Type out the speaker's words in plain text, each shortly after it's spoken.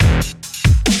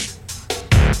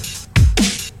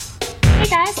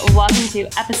welcome to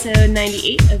episode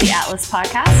 98 of the Atlas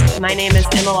Podcast. My name is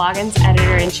Emma Loggins,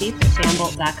 editor-in-chief at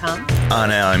fanbolt.com.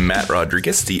 And I'm Matt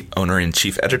Rodriguez, the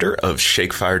owner-in-chief editor of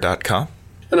shakefire.com.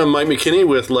 And I'm Mike McKinney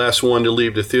with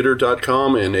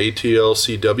LastOneToLeaveTheTheater.com and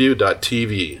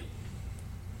ATLCW.tv.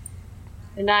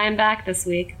 And I am back this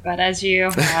week, but as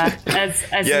Mike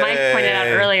pointed out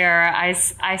earlier,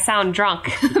 I sound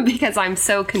drunk because I'm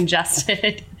so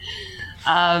congested.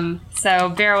 So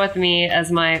bear with me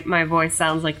as my voice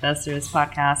sounds like this through this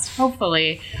podcast.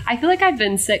 Hopefully, I feel like I've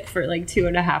been sick for like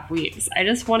 2.5 weeks. I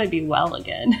just want to be well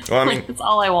again. Well, I mean, that's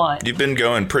all I want. You've been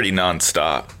going pretty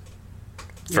nonstop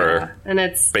for and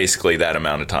it's basically that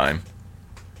amount of time.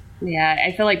 Yeah,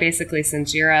 I feel like basically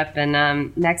since Europe,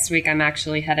 and next week I'm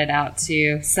actually headed out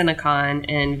to Cinecon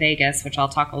in Vegas, which I'll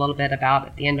talk a little bit about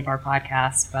at the end of our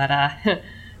podcast, but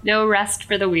no rest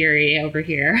for the weary over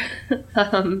here.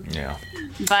 Yeah.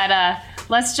 But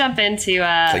let's jump into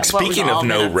speaking of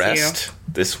no rest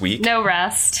this week. No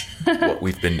rest. What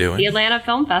we've been doing. The Atlanta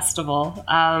Film Festival.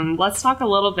 Let's talk a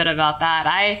little bit about that.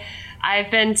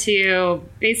 I've been to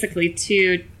basically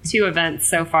two events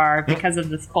so far because of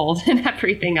this cold and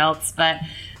everything else, but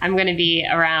I'm going to be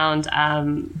around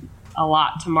a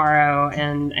lot tomorrow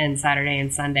and Saturday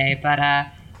and Sunday. But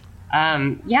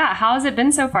how has it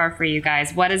been so far for you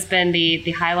guys? What has been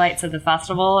the highlights of the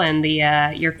festival and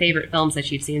your favorite films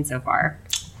that you've seen so far?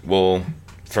 Well,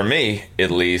 for me,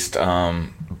 at least,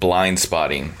 Blind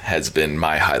Spotting has been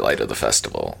my highlight of the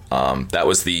festival. That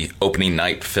was the opening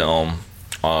night film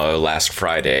last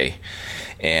Friday,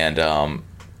 and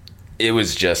it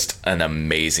was just an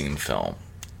amazing film.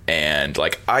 And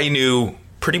I knew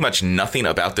pretty much nothing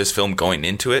about this film going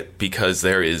into it because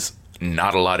there is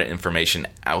not a lot of information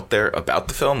out there about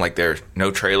the film. No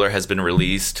trailer has been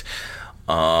released.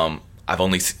 I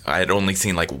had only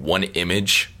seen one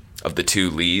image of the two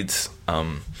leads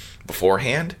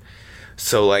beforehand.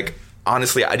 So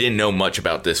honestly, I didn't know much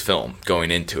about this film going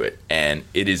into it, and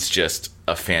it is just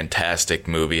a fantastic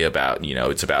movie about,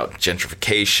 it's about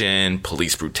gentrification,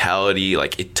 police brutality.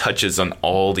 It touches on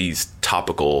all these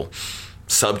topical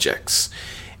subjects,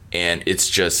 and it's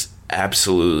just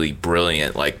absolutely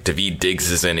brilliant. Daveed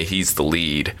Diggs is in it; he's the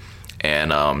lead,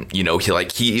 and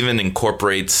he even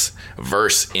incorporates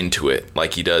verse into it,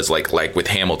 like he does, like with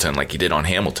Hamilton, like he did on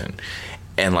Hamilton,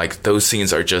 and those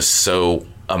scenes are just so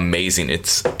amazing.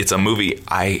 It's a movie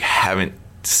I haven't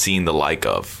seen the like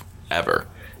of ever.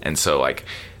 And so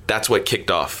that's what kicked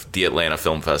off the Atlanta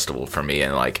Film Festival for me,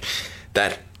 and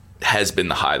that has been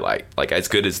the highlight. As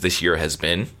good as this year has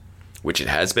been, which it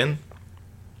has been,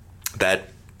 that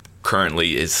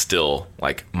currently is still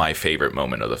my favorite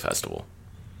moment of the festival.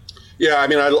 Yeah, I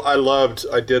mean, I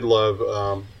did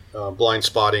love Blind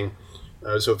Spotting. It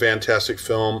was a fantastic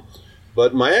film.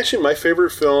 But my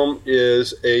favorite film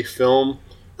is a film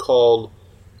called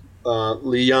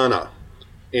Liana.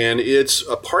 And it's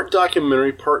a part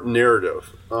documentary, part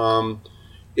narrative.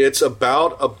 It's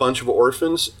about a bunch of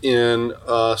orphans in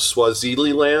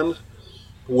Swaziland,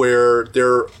 where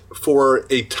they're, for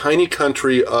a tiny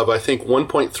country of, I think,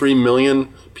 1.3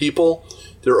 million people,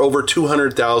 there are over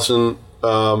 200,000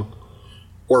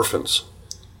 orphans.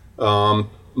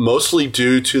 Mostly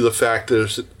due to the fact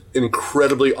that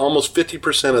there's almost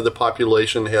 50% of the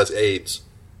population has AIDS.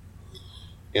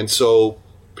 And so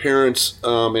parents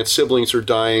and siblings are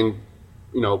dying,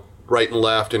 right and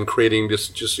left, and creating this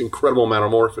just incredible amount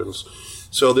of orphans.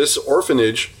 So this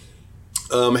orphanage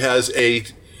has a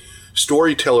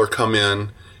storyteller come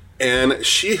in, and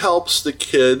she helps the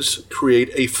kids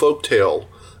create a folktale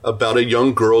about a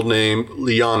young girl named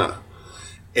Liana.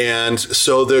 And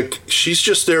so she's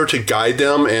just there to guide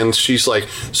them, and she's like,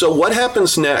 so what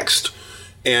happens next?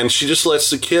 And she just lets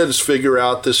the kids figure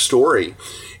out this story.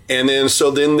 And then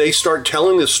they start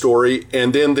telling this story,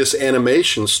 and then this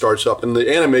animation starts up, and the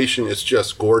animation is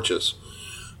just gorgeous.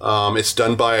 It's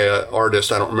done by an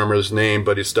artist, I don't remember his name,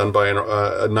 but it's done by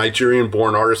a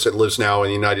Nigerian-born artist that lives now in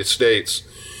the United States.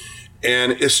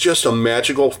 And it's just a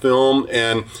magical film,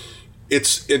 and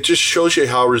it just shows you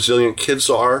how resilient kids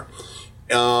are.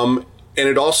 And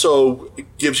it also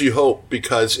gives you hope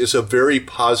because it's a very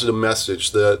positive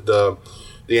message. The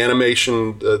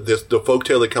animation, the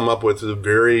folktale they come up with is a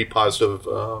very positive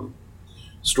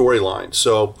storyline.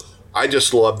 So I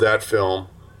just love that film.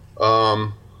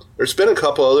 There's been a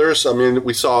couple others. I mean,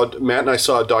 Matt and I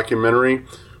saw a documentary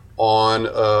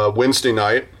on Wednesday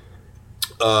night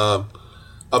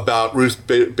about Ruth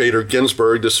Bader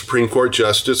Ginsburg, the Supreme Court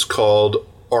Justice, called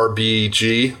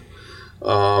RBG,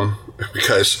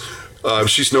 because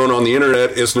she's known on the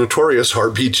internet as Notorious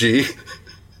RBG.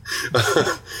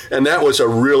 And that was a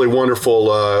really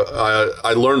wonderful.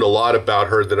 I learned a lot about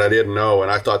her that I didn't know,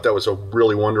 and I thought that was a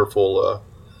really wonderful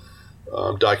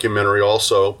documentary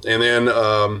also. And then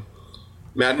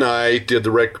Matt and I did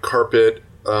the red carpet.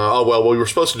 We were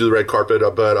supposed to do the red carpet,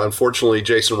 but unfortunately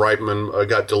Jason Reitman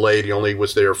got delayed. He only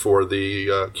was there for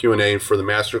the Q&A for the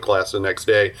masterclass the next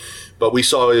day. But we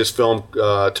saw his film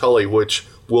Tully, which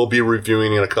we'll be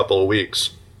reviewing in a couple of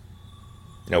weeks.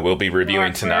 No, we'll be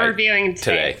reviewing tonight. We're reviewing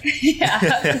today. Yeah,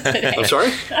 today. I'm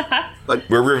sorry?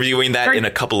 We're reviewing that in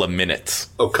a couple of minutes.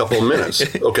 A couple of minutes.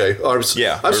 Okay. I'm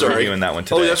sorry. Reviewing that one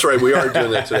today. Oh, that's right. We are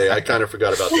doing that today. I kind of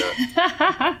forgot about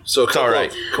that. So it's all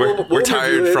right. We're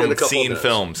tired from seeing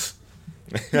films.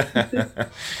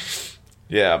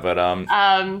 Yeah, but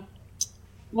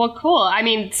well, cool. I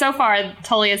mean, so far,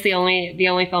 Tully is the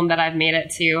only film that I've made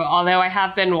it to. Although I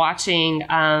have been watching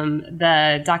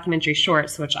the documentary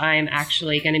shorts, which I'm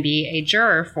actually going to be a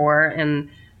juror for, and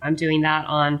I'm doing that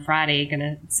on Friday. Going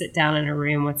to sit down in a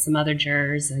room with some other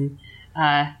jurors and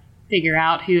figure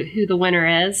out who the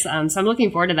winner is. So I'm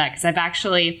looking forward to that because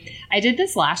I did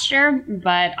this last year,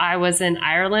 but I was in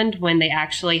Ireland when they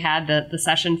actually had the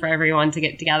session for everyone to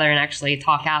get together and actually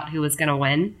talk out who was going to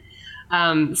win.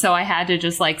 So I had to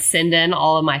just send in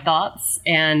all of my thoughts,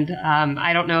 and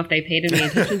I don't know if they paid any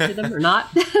attention to them or not.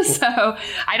 So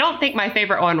I don't think my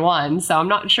favorite one won, so I'm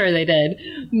not sure they did.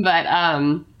 But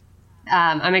I'm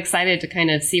excited to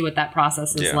kind of see what that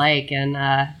process is like and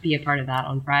be a part of that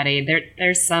on Friday.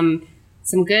 There's some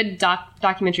good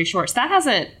documentary shorts. That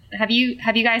hasn't. Have you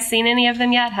guys seen any of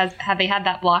them yet? Have they had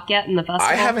that block yet in the festival?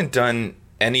 I haven't done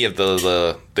any of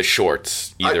the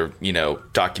shorts, either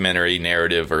documentary,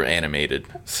 narrative, or animated.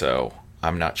 So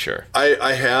I'm not sure.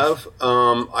 I have.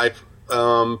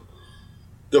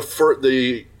 The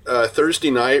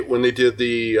Thursday night when they did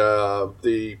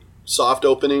the soft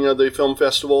opening of the film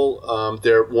festival,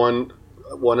 there one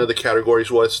of the categories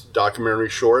was documentary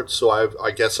shorts. So I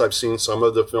guess I've seen some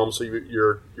of the films that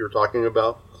you're talking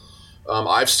about.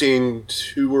 I've seen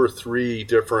 2 or 3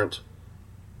 different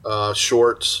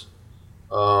shorts.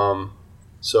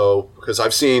 Because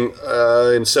I've seen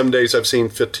in 7 days, I've seen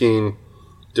 15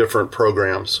 different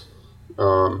programs.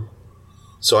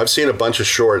 So I've seen a bunch of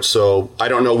shorts. So I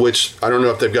don't know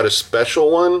if they've got a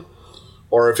special one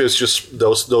or if it's just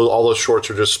all those shorts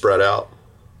are just spread out.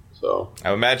 So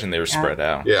I imagine they were spread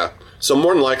out. Yeah. So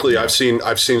more than likely, I've seen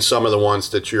some of the ones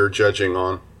that you're judging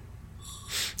on.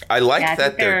 I like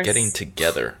that they're getting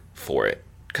together for it.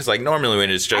 Because normally when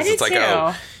it's just, it's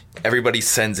like, everybody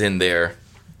sends in their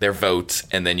votes,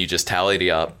 and then you just tally it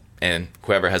up, and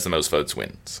whoever has the most votes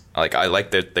wins. I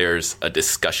like that there's a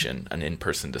discussion, an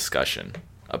in-person discussion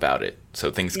about it,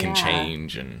 so things can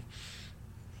change, and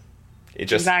it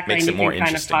just makes it more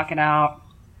interesting. Kind of talk it out.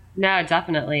 No,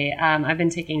 definitely. I've been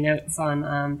taking notes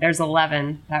on. There's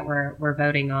 11 that we're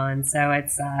voting on, so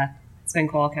it's been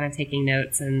cool, kind of taking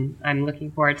notes, and I'm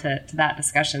looking forward to that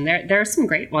discussion. There are some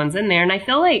great ones in there, and I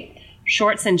feel like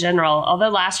shorts in general, although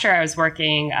last year I was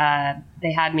working,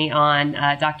 they had me on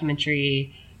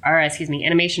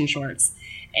animation shorts.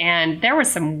 And there were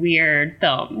some weird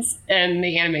films in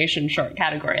the animation short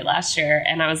category last year.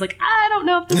 And I was like, I don't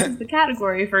know if this is the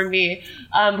category for me.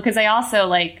 Because I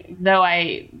also, though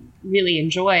I really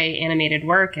enjoy animated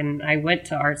work and I went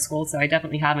to art school, so I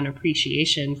definitely have an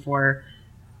appreciation for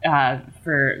that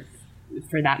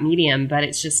medium. But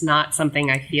it's just not something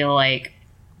I feel like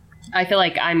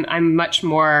I'm much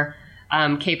more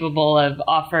capable of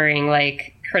offering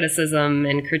criticism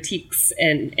and critiques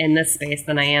in this space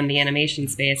than I am the animation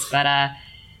space. But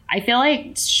I feel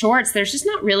like shorts, there's just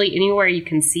not really anywhere you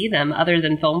can see them other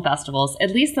than film festivals.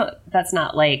 At least that's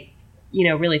not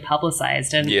really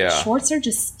publicized. And shorts are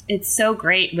just, it's so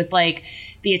great with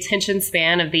the attention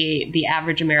span of the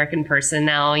average American person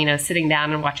now, sitting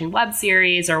down and watching web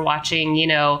series or watching,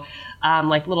 little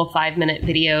 5-minute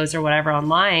videos or whatever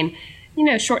online.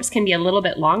 Shorts can be a little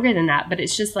bit longer than that, but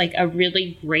it's just a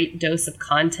really great dose of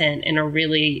content in a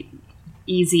really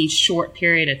easy, short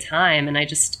period of time. And I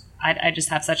just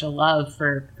have such a love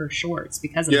for shorts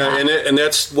because of that. Yeah, and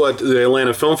that's what the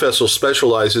Atlanta Film Festival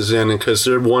specializes in, because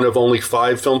they're one of only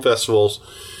 5 film festivals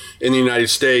in the United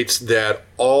States that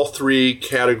all 3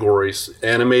 categories,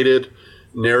 animated,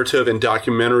 narrative, and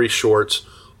documentary shorts,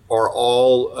 are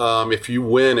all, if you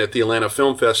win at the Atlanta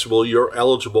Film Festival, you're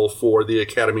eligible for the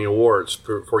Academy Awards,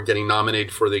 for getting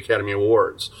nominated for the Academy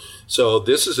Awards. So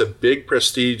this is a big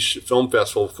prestige film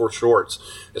festival for shorts.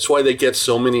 That's why they get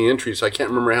so many entries. I can't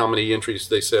remember how many entries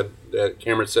they said that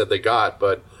Cameron said they got,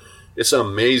 but it's an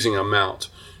amazing amount.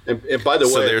 And by the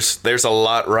way, there's a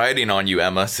lot riding on you,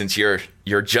 Emma, since you're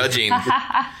judging.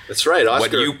 That's right.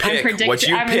 Oscar. What you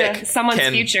pick someone's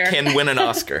future can win an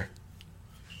Oscar.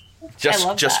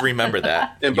 Just remember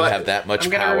that. And you have that much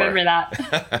I'm power. I'm going to remember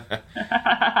that.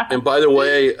 And by the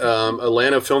way,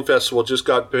 Atlanta Film Festival just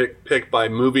got picked by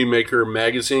Movie Maker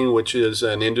Magazine, which is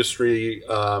an industry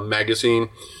magazine,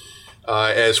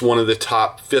 as one of the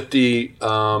top 50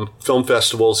 film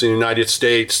festivals in the United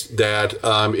States that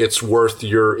it's worth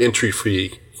your entry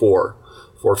fee for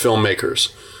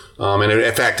filmmakers. And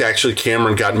in fact, actually,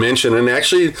 Cameron got mentioned. And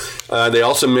actually, they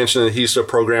also mentioned that he's a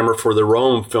programmer for the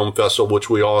Rome Film Festival, which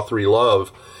we all three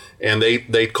love. And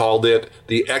they called it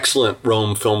the Excellent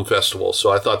Rome Film Festival.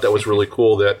 So I thought that was really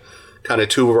cool that kind of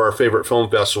two of our favorite film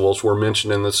festivals were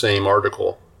mentioned in the same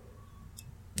article.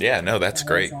 Yeah, no, that's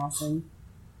great. That's awesome.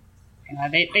 Yeah,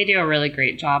 they do a really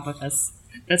great job with this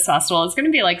festival. It's going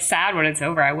to be like sad when it's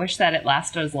over. I wish that it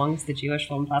lasted as long as the Jewish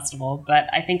Film Festival,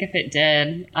 but I think if it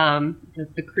did,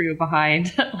 the crew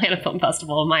behind Atlanta Film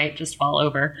Festival might just fall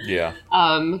over. Yeah.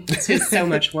 It's just so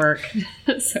much work,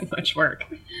 so much work.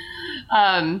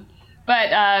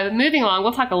 But moving along,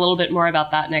 we'll talk a little bit more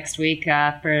about that next week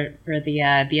for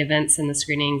the events and the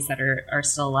screenings that are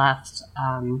still left.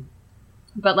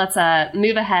 But let's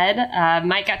move ahead.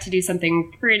 Mike got to do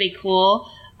something pretty cool.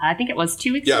 I think it was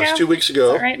 2 weeks ago. Yeah, it was 2 weeks ago.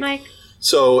 Is that right, Mike?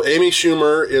 So Amy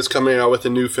Schumer is coming out with a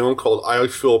new film called I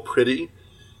Feel Pretty,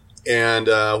 and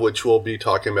which we'll be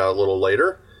talking about a little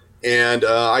later. And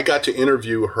I got to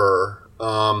interview her.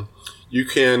 You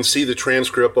can see the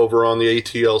transcript over on the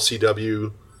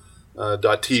ATLCW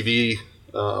 .tv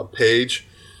page.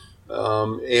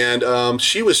 And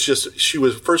she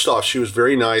was first off, she was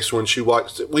very nice when she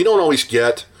walked. We don't always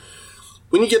get,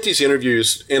 when you get these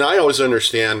interviews, and I always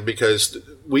understand because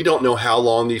we don't know how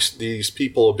long these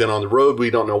people have been on the road. We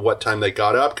don't know what time they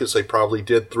got up because they probably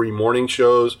did 3 morning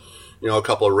shows, a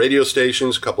couple of radio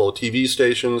stations, a couple of TV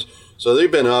stations. So they've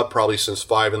been up probably since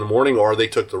 5 in the morning, or they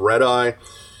took the red eye,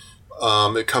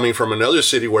 coming from another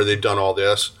city where they've done all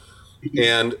this.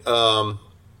 And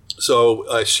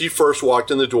so she first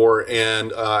walked in the door,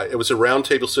 and it was a round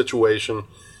table situation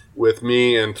with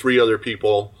me and 3 other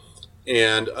people.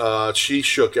 And she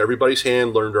shook everybody's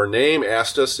hand, learned our name,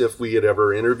 asked us if we had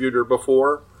ever interviewed her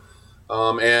before.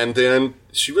 And then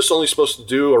she was only supposed to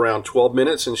do around 12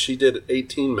 minutes, and she did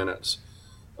 18 minutes.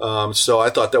 So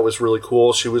I thought that was really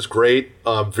cool. She was great,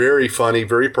 very funny,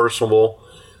 very personable,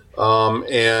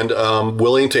 and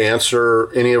willing to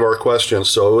answer any of our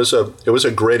questions. So it was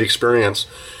a great experience.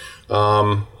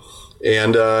 As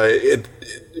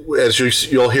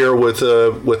you'll hear with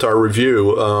our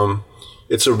review,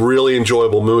 it's a really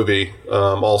enjoyable movie,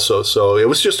 also. So it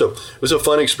was a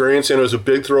fun experience, and it was a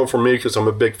big thrill for me because I'm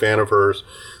a big fan of hers.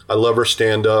 I love her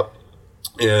stand up,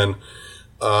 and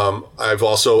I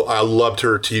loved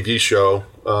her TV show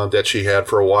that she had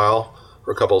for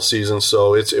a couple of seasons.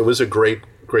 So it was a great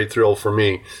thrill for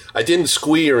me. I didn't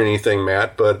squee or anything,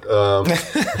 Matt, but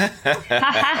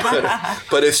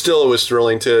but it was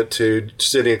thrilling to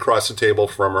sitting across the table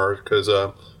from her because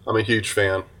I'm a huge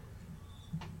fan.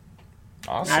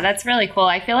 Awesome. That's really cool.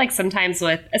 I feel like sometimes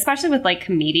especially with like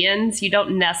comedians, you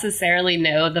don't necessarily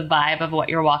know the vibe of what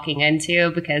you're walking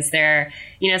into because they're,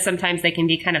 sometimes they can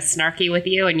be kind of snarky with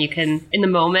you and you can, in the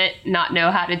moment, not know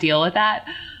how to deal with that.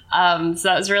 So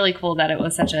that was really cool that it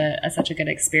was such a good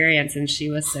experience and she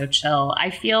was so chill. I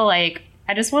feel like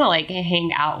I just want to like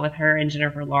hang out with her and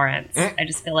Jennifer Lawrence. I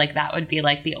just feel like that would be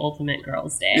like the ultimate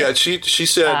girls' day. Yeah, she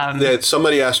said that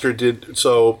somebody asked her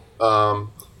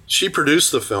she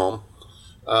produced the film.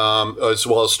 As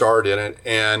well as starred in it,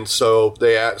 and so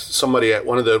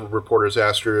one of the reporters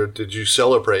asked her, "Did you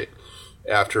celebrate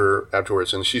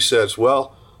afterwards?" And she says,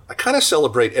 "Well, I kind of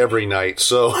celebrate every night,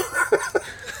 so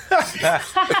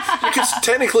because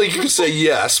technically you can say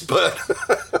yes, but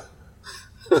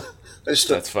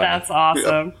that's funny. That's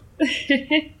awesome."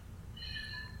 Yeah.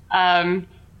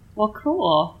 Well,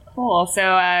 cool.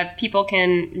 So people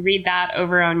can read that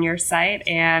over on your site,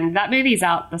 and that movie's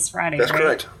out this Friday. That's right?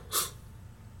 correct.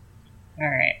 All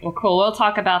right. Well, cool. We'll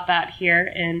talk about that here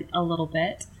in a little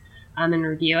bit and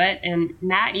review it. And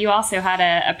Matt, you also had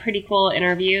a pretty cool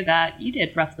interview that you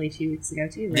did roughly 2 weeks ago,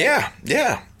 too, right?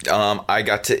 Yeah. I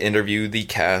got to interview the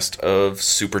cast of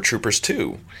Super Troopers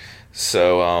 2.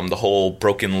 So the whole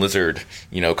Broken Lizard,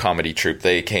 comedy troupe,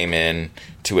 they came in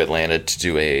to Atlanta to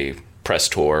do a press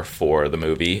tour for the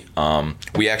movie.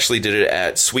 We actually did it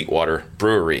at Sweetwater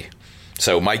Brewery.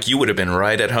 So, Mike, you would have been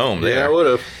right at home there. Yeah, I would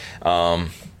have.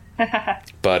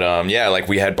 But like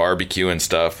we had barbecue and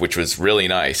stuff, which was really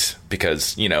nice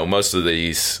because, most of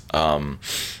these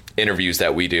interviews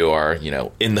that we do are,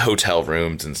 in the hotel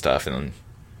rooms and stuff. And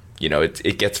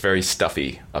it gets very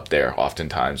stuffy up there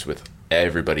oftentimes with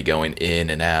everybody going in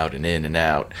and out and in and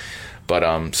out.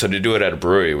 But so to do it at a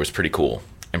brewery was pretty cool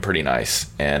and pretty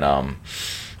nice. And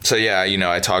so yeah,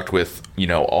 I talked with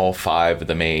all 5 of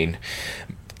the main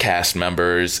cast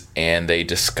members, and they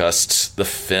discussed the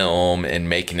film and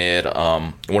making it.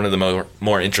 One of the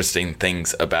more interesting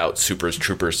things about Super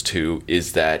Troopers 2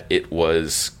 is that it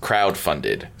was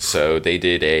crowdfunded. So they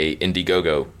did a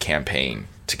Indiegogo campaign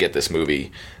to get this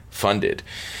movie funded,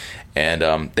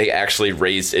 and they actually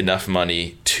raised enough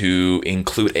money to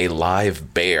include a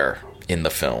live bear in the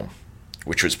film,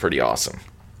 which was pretty awesome.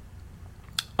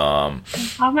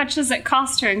 How much does it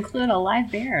cost to include a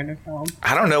live bear in a film?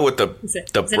 I don't know what the Is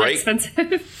it break.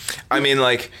 expensive? I mean,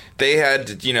 like they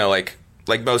had, like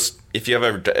most. If you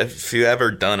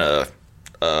ever done a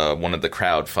one of the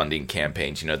crowdfunding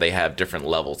campaigns, they have different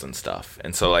levels and stuff.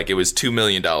 And so, like, it was $2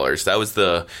 million. That was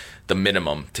the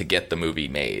minimum to get the movie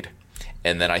made.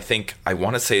 And then I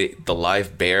want to say the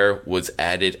live bear was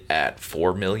added at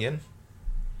 $4 million.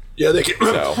 Yeah,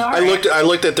 So I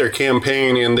looked at their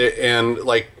campaign, and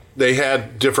they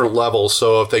had different levels.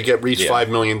 So if they reached 5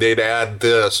 million, they'd add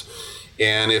this,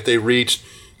 and if they reached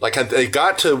they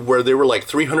got to where they were like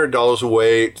 $300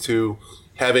 away to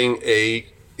having a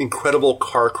incredible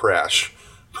car crash,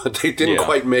 but they didn't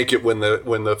quite make it when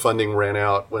the funding ran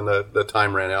out, when the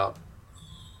time ran out.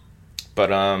 But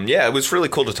yeah, it was really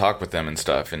cool to talk with them and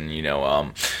stuff,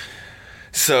 and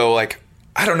so like.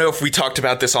 I don't know if we talked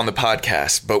about this on the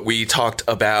podcast, but we talked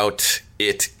about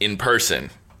it in person.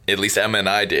 At least Emma and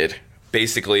I did.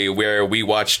 Basically, where we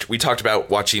talked about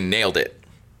watching Nailed It.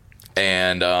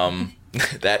 And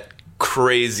that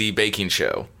crazy baking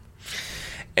show.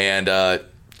 And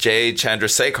Jay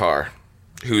Chandrasekhar,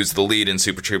 who's the lead in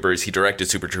Super Troopers, he directed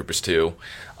Super Troopers 2.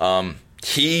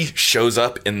 He shows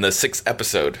up in the 6th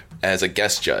episode as a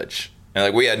guest judge.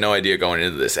 And we had no idea going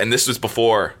into this. And this was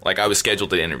before, I was scheduled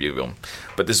to interview him.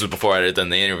 But this was before I had done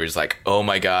the interview. It's like, oh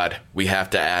my God, we have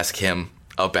to ask him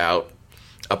about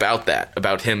that,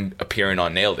 about him appearing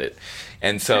on Nailed It.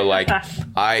 And so,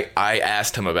 I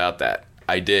asked him about that.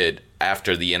 I did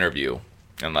after the interview.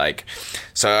 And,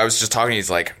 so I was just talking, he's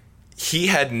like, he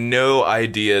had no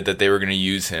idea that they were going to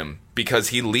use him because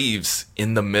he leaves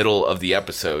in the middle of the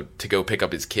episode to go pick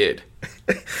up his kid.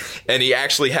 And he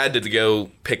actually had to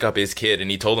go pick up his kid, and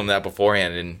he told him that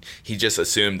beforehand, and he just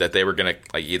assumed that they were going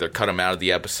to either cut him out of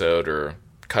the episode or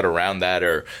cut around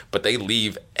that, but they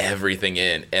leave everything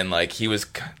in. And he was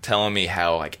telling me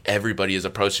how everybody is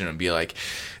approaching him and be like,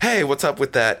 hey, what's up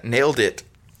with that Nailed It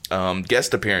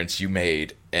guest appearance you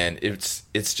made? And it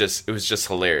was just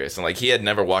hilarious. And he had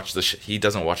never watched he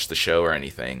doesn't watch the show or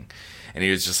anything, and he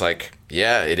was just like,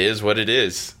 yeah, it is what it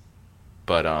is.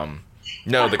 But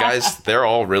no, the guys, they're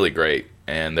all really great,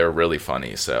 and they're really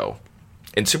funny. So,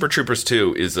 and Super Troopers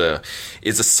 2 is a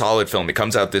solid film. It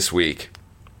comes out this week,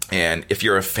 and if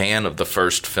you're a fan of the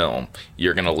first film,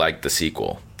 you're gonna like the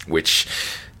sequel, which,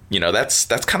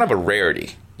 that's kind of a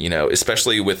rarity,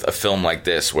 especially with a film like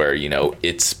this where,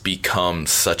 it's become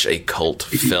such a cult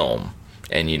film.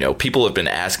 And, people have been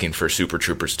asking for Super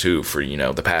Troopers 2 for,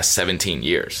 the past 17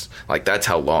 years. That's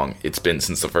how long it's been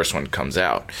since the first one comes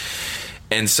out.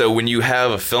 And so when you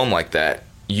have a film like that,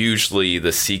 usually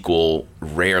the sequel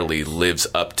rarely lives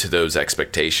up to those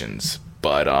expectations.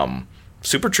 But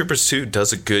Super Troopers 2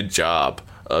 does a good job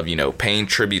of, paying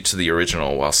tribute to the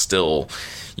original while still,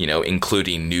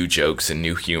 including new jokes and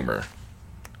new humor.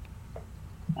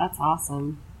 That's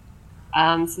awesome.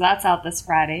 So that's out this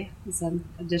Friday. It's an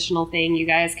additional thing you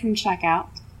guys can check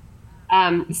out.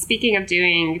 Speaking of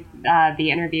doing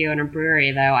the interview in a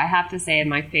brewery, though, I have to say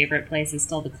my favorite place is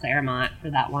still the Claremont for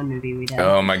that one movie we did.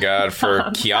 Oh my God, for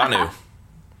Keanu.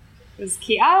 It was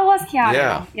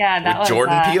Keanu. Yeah, that was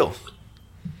Jordan Peele.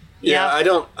 Yeah,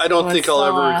 yep. I don't think I'll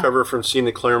ever recover from seeing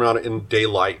the Claremont in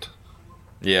daylight.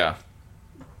 Yeah.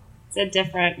 It's a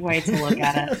different way to look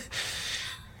at it.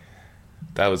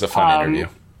 That was a fun interview.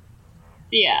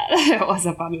 Yeah, it was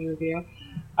a fun interview.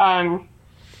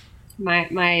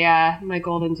 My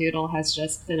golden doodle has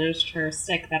just finished her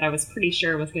stick that I was pretty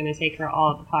sure was going to take her all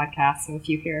of the podcast. So if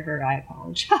you hear her, I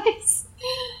apologize.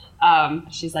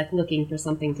 She's looking for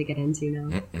something to get into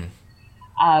now.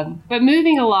 But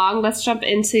moving along, let's jump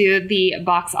into the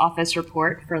box office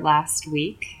report for last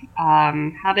week.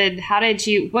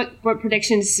 What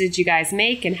predictions did you guys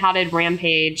make, and how did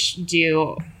Rampage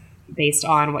do based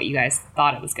on what you guys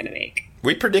thought it was going to make?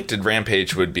 We predicted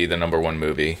Rampage would be the number one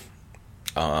movie.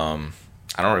 I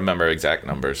don't remember exact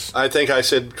numbers. I think I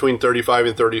said between 35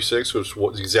 and 36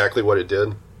 was exactly what it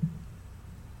did.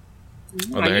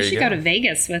 You should go to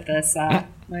Vegas with us,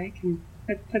 Mike, and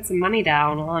put some money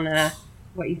down on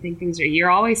what you think things are. You're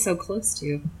always so close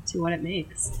to what it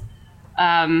makes.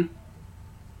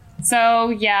 So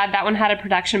yeah, that one had a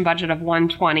production budget of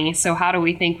 120. So how do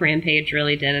we think Rampage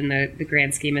really did in the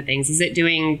grand scheme of things? Is it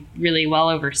doing really well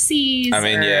overseas? I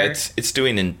mean, yeah, it's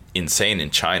doing insane in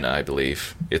China, I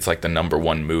believe. It's like the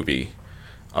 #1 movie.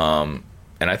 And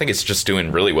I think it's just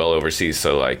doing really well overseas.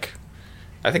 So like,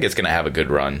 I think it's going to have a good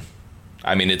run.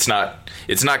 I mean, it's not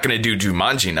going to do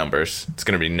Jumanji numbers. It's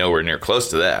going to be nowhere near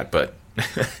close to that, but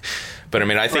but I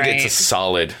mean, I think it's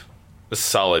a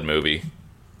solid movie.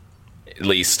 At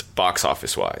least box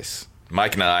office wise.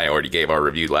 Mike and I already gave our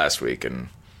review last week, and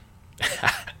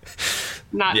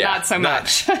not so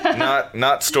much.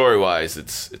 not story wise.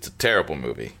 It's a terrible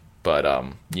movie, but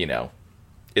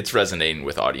it's resonating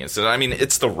with audiences. And I mean,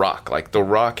 it's The Rock. Like, The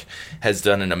Rock has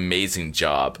done an amazing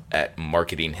job at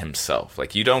marketing himself.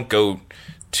 Like, you don't go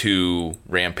to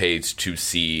Rampage to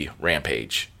see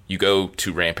Rampage. You go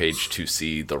to Rampage to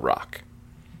see The Rock.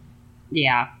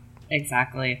 Yeah,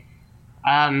 exactly.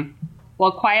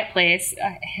 Well, Quiet Place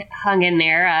hung in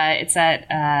there. It's at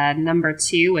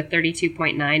 #2 with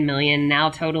 $32.9 million. Now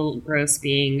total gross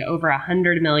being over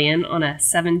 $100 million on a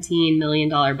 $17 million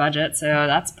budget. So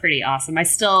that's pretty awesome. I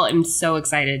still am so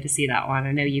excited to see that one.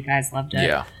 I know you guys loved it.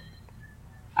 Yeah.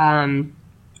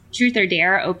 Truth or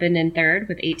Dare opened in third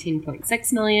with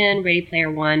 $18.6 million. Ready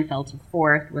Player One fell to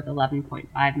fourth with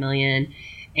 $11.5 million.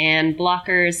 And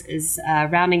Blockers is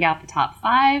rounding out the top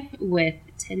 5 with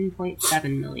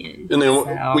 $10.7 million. And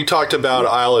then we talked about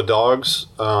Isle of Dogs,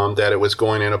 that it was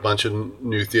going in a bunch of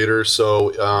new theaters.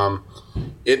 So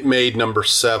it made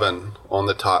 #7 on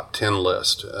the top 10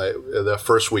 list. The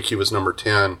first week he was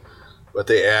 #10, but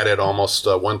they added almost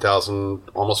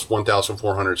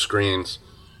 1,400 screens.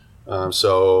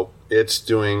 So it's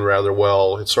doing rather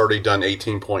well. It's already done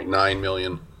 $18.9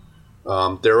 million.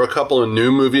 There were a couple of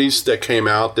new movies that came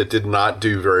out that did not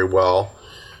do very well.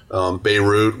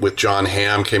 Beirut with John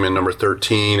Hamm came in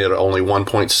 #13 at only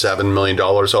 $1.7 million,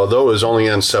 although it was only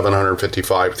in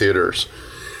 755 theaters.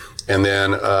 And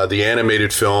then the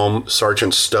animated film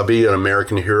Sergeant Stubby, An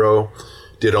American Hero,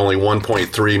 did only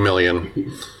 $1.3 million.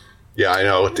 Yeah, I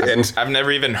know. And I've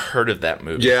never even heard of that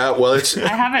movie. Yeah, well, I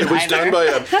haven't it's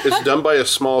done by a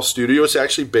small studio. It's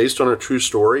actually based on a true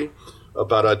story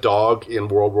about a dog in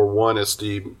World War One. It's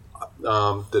the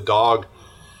dog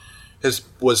is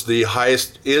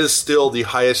still the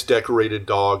highest decorated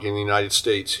dog in the United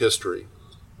States history,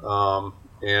 and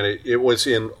it was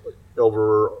in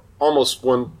over almost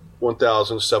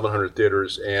 1,700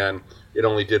 theaters, and it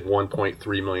only did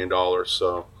 $1.3 million.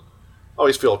 So I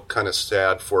always feel kind of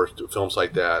sad for films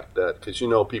like that because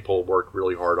people work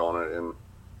really hard on it, and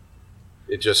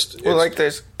it just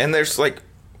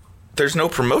there's no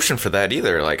promotion for that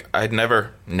either. Like, I'd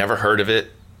never heard of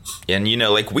it. And,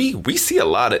 we see a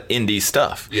lot of indie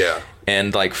stuff. Yeah.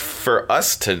 And, for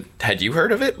us had you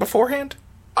heard of it beforehand?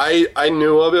 I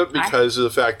knew of it because of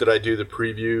the fact that I do the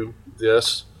preview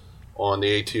on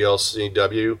the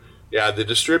ATL-CW. Yeah, the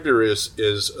distributor is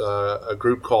a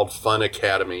group called Fun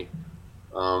Academy.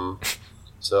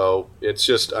 So it's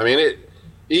just,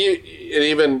 even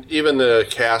the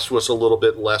cast was a little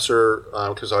bit lesser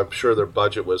because I'm sure their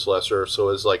budget was lesser. So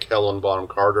it's like Helen Bonham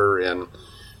Carter and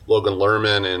Logan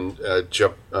Lerman and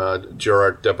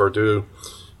Gerard Depardieu.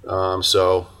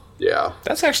 So yeah,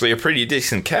 that's actually a pretty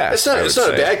decent cast. It's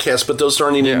not a bad cast, but those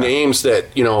aren't any names that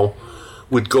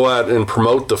would go out and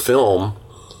promote the film.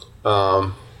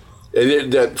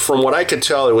 That from what I could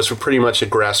tell, it was pretty much a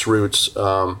grassroots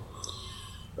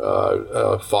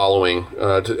following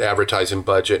to advertising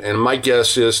budget. And my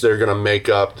guess is they're going to make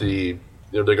up they're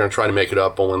going to try to make it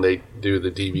up when they do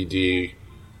the DVD,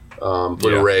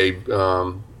 Blu-ray,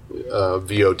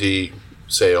 VOD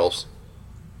sales.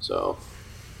 So.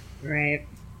 Right.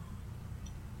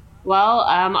 Well,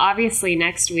 obviously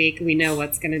next week we know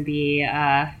what's going to be,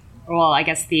 I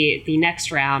guess the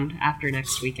next round after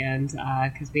next weekend,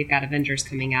 because we've got Avengers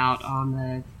coming out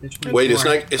on the 24th. Wait, it's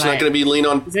not going to be Lean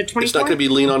on. Is it 24th? It's not going to be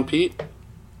Lean on Pete.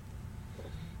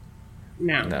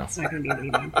 No, it's not going to be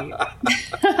Lean on Pete.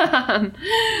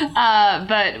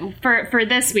 But for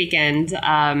this weekend,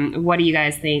 what do you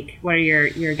guys think? What are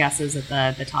your guesses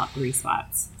at the top 3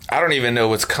 spots? I don't even know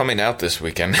what's coming out this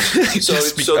weekend. So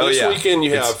this weekend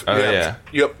you have I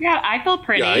Feel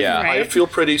Pretty. Yeah, right? I Feel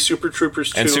Pretty, Super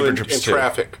Troopers 2, and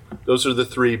Traffic. Those are the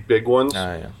 3 big ones.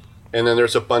 And then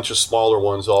there's a bunch of smaller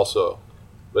ones also.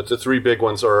 But the 3 big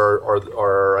ones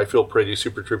are I Feel Pretty,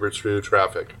 Super Troopers 2,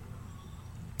 Traffic.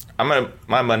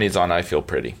 My money's on I Feel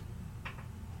Pretty.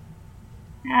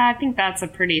 I think that's a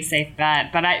pretty safe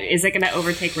bet. But is it going to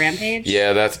overtake Rampage?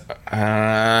 Yeah, that's.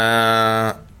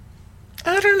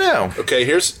 I don't know. Okay,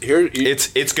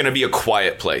 It's going to be A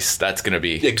Quiet Place. That's going to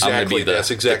be exactly. That's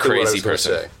exactly the crazy what I was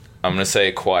going to person. say. I'm going to say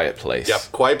A Quiet Place.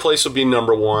 Yep, Quiet Place will be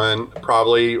number one,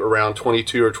 probably around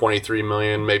 22 or 23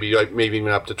 million, maybe even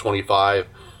up to 25.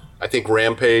 I think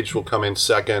Rampage will come in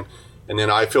second, and then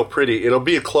I Feel Pretty. It'll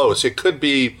be a close. It could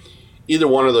be either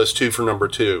one of those two for number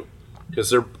two,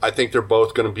 because I think they're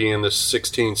both going to be in the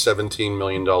 $16-17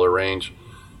 million range.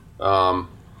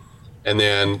 And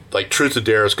then, like, Truth or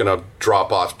Dare is going to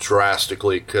drop off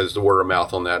drastically because the word of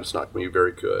mouth on that is not going to be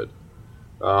very good.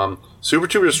 Super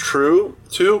Troopers True,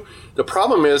 too. The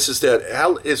problem is that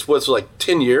it was like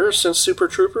 10 years since Super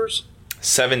Troopers?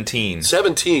 17.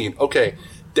 17, okay.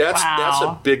 That's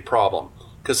a big problem.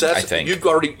 Because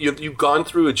you've gone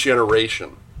through a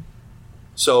generation.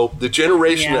 So the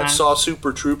generation that saw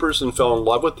Super Troopers and fell in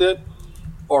love with it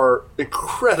are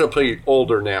incredibly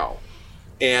older now.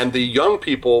 And the young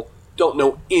people don't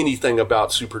know anything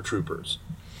about Super Troopers,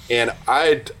 and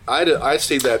I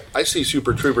see that I see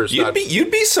Super Troopers.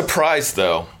 You'd be surprised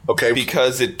though, okay,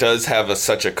 because it does have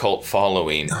such a cult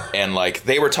following, and like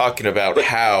they were talking about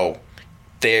how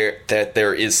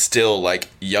there is still like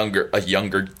the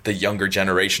younger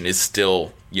generation is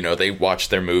still, you know, they watch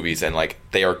their movies and like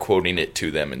they are quoting it to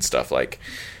them and stuff. Like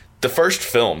the first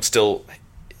film still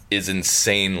is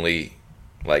insanely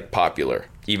like popular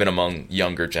even among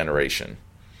younger generation.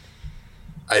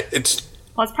 It's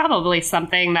probably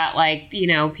something that, like, you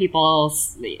know,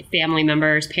 people's family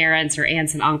members, parents or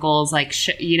aunts and uncles, like,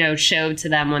 showed to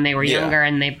them when they were younger,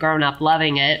 and they've grown up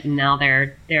loving it, and now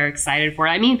they're excited for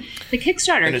it. I mean, the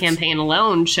Kickstarter campaign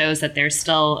alone shows that there's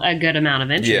still a good amount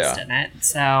of interest in it.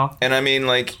 So, and I mean,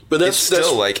 like, but it's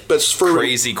still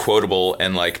crazy quotable,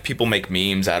 and like people make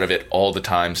memes out of it all the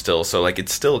time still. So like, it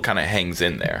still kind of hangs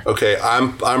in there. Okay,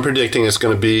 I'm predicting it's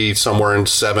going to be somewhere in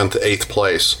 7th, 8th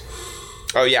place.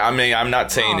 Oh, yeah. I mean, I'm not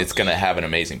saying it's going to have an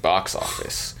amazing box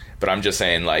office, but I'm just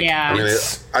saying, like, I mean,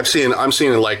 I'm seeing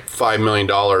like $5 million,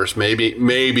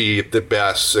 maybe at the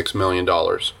best $6 million.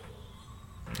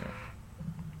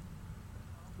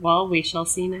 Well, we shall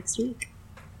see next week.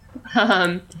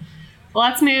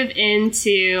 Let's move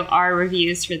into our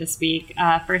reviews for this week.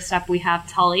 First up, we have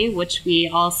Tully, which we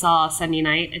all saw Sunday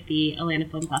night at the Atlanta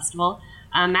Film Festival.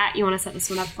 Matt, you want to set this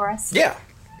one up for us? Yeah.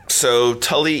 So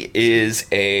Tully is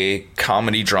a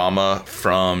comedy drama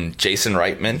from Jason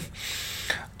Reitman.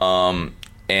 And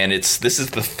this is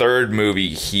the third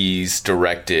movie he's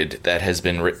directed that has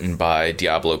been written by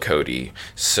Diablo Cody.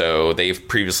 So they've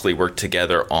previously worked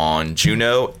together on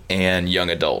Juno and Young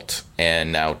Adult,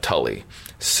 and now Tully.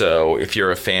 So if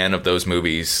you're a fan of those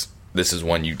movies, this is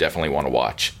one you definitely want to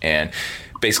watch. And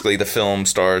basically the film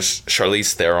stars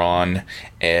Charlize Theron.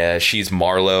 She's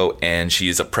Marlo, and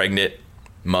she's a pregnant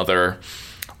mother,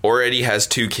 already has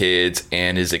 2 kids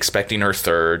and is expecting her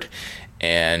third,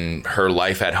 and her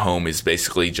life at home is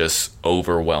basically just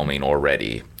overwhelming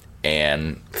already,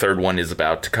 and third one is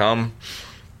about to come.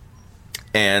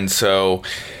 And so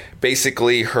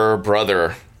basically her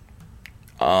brother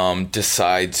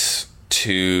decides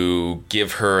to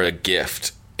give her a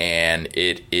gift, and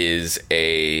it is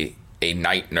a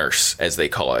night nurse, as they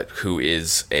call it, who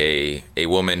is a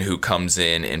woman who comes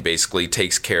in and basically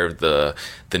takes care of the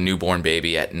newborn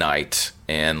baby at night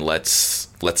and lets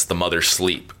the mother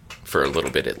sleep for a little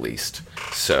bit at least,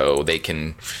 so they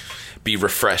can be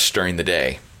refreshed during the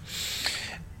day.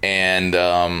 And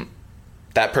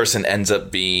that person ends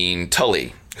up being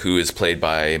Tully, who is played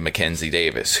by Mackenzie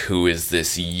Davis, who is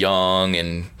this young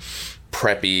and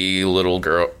preppy little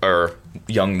girl or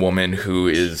young woman who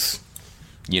is,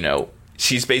 you know,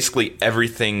 she's basically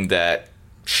everything that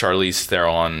Charlize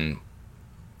Theron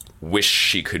wished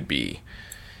she could be.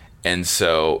 And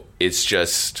so it's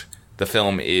just, the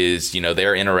film is, you know,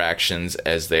 their interactions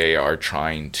as they are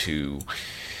trying to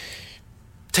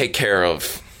take care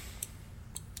of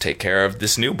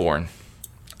this newborn.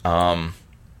 I'm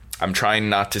trying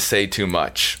not to say too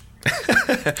much.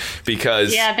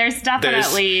 Because there's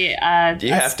definitely a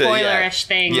spoilerish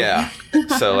thing. Yeah.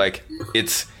 So like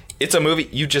it's a movie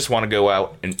you just want to go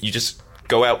out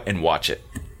and watch it,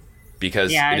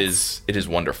 because it is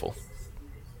wonderful.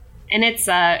 And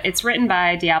it's written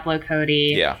by Diablo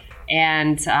Cody. Yeah.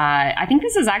 And I think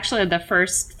this is actually the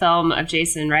first film of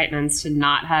Jason Reitman's to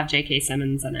not have J.K.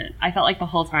 Simmons in it. I felt like the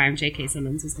whole time J.K.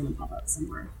 Simmons was going to pop up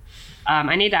somewhere.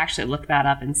 I need to actually look that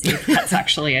up and see if that's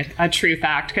actually a true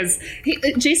fact, because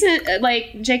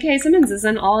J.K. Simmons is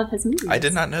in all of his movies. I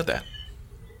did not know that.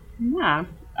 Yeah.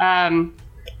 All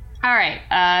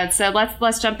right. So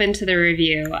let's jump into the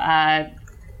review.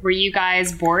 Were you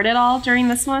guys bored at all during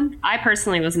this one? I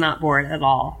personally was not bored at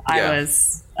all. Yeah. I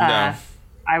was. No.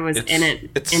 I was in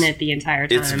it the entire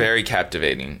time. It's very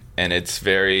captivating, and it's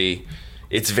very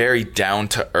down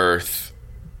to earth,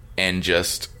 and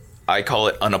just, I call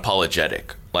it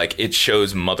unapologetic. Like, it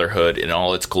shows motherhood in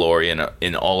all its glory and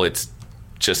in all its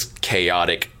just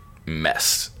chaotic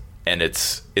mess, and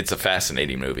it's a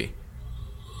fascinating movie.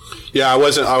 Yeah, I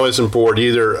wasn't bored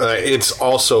either. It's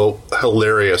also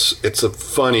hilarious. It's a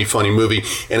funny movie,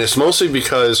 and it's mostly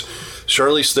because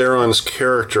Charlize Theron's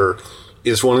character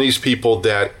is one of these people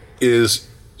that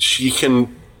she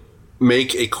can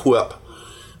make a quip,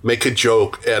 make a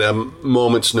joke at a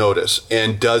moment's notice,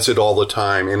 and does it all the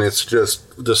time. And it's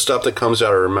just, the stuff that comes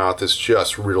out of her mouth is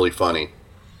just really funny.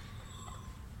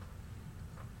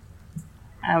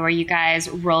 Were you guys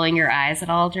rolling your eyes at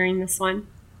all during this one?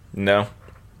 No.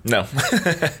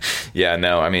 Yeah,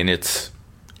 no. I mean, it's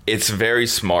very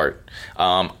smart.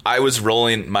 I was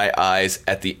rolling my eyes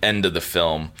at the end of the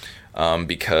film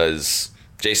because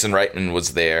Jason Reitman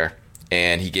was there,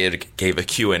 and he gave a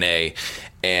Q&A,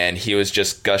 and he was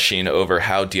just gushing over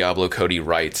how Diablo Cody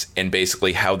writes, and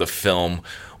basically how the film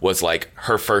was like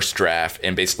her first draft,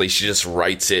 and basically she just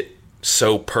writes it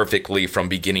so perfectly from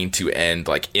beginning to end,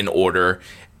 like in order.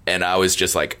 And I was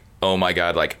just like, oh my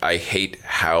God, like, I hate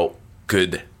how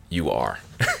good you are.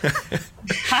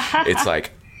 It's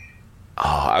like, oh,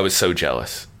 I was so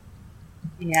jealous.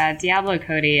 Yeah, Diablo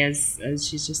Cody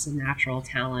she's just a natural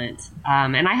talent.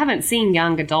 And I haven't seen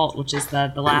Young Adult, which is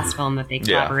the last film that they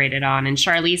collaborated on, and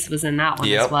Charlize was in that one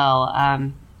as well.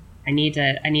 I need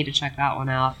to check that one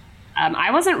out.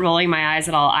 I wasn't rolling my eyes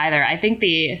at all either. I think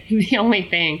the only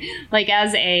thing, like,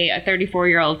 as a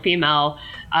 34-year-old female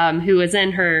who was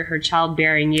in her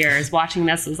childbearing years, watching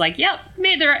this was like, yep,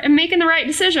 I'm making the right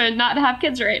decision not to have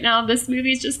kids right now. This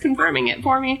movie's just confirming it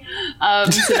for me.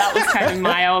 So that was kind of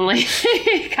my only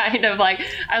kind of, like,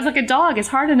 I was like, a dog is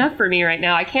hard enough for me right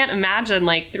now. I can't imagine,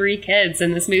 like, 3 kids,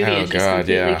 and this movie is just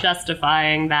completely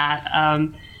justifying that.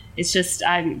 It's just,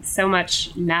 I'm so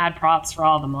much mad props for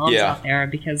all the moms out there,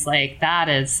 because, like,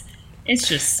 it's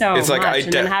just so much. Like,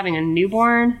 and then having a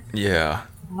newborn. Yeah.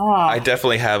 Oh. I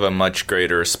definitely have a much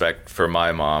greater respect for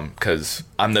my mom, because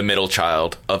I'm the middle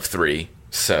child of 3.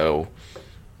 So,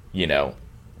 you know,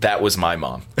 that was my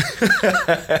mom.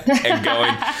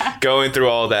 And going through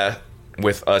all that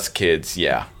with us kids,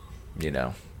 yeah, you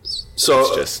know.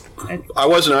 So I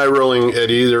wasn't eye-rolling at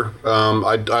either.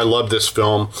 I love this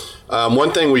film.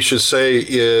 One thing we should say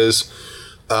is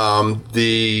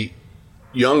the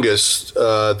youngest,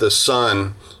 the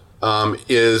son,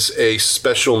 is a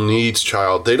special needs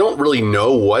child. They don't really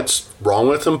know what's wrong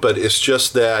with him, but it's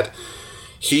just that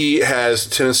he has a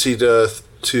tendency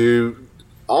to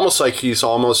almost like he's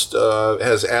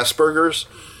has Asperger's,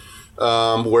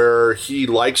 where he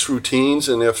likes routines,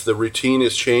 and if the routine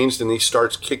is changed, then he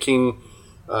starts kicking.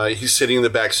 He's sitting in the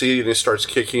back seat and he starts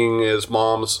kicking his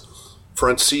mom's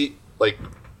front seat, like,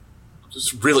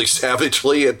 just really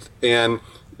savagely, and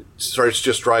starts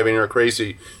just driving her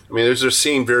crazy. I mean, there's a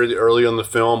scene very early in the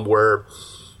film where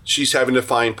she's having to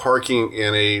find parking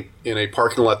in a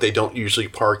parking lot they don't usually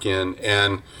park in,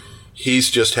 and he's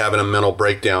just having a mental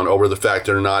breakdown over the fact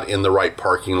they're not in the right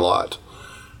parking lot.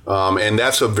 And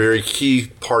that's a very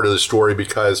key part of the story,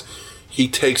 because he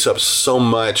takes up so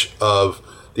much of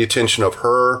the attention of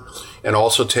her, and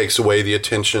also takes away the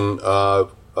attention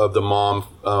of the mom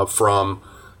from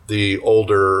the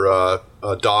older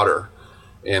daughter.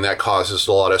 And that causes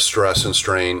a lot of stress and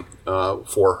strain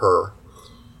for her.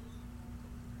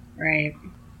 Right.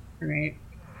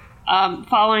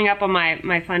 Following up on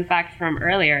my fun fact from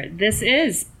earlier, this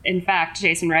is, in fact,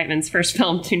 Jason Reitman's first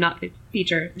film to not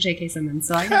feature J.K. Simmons,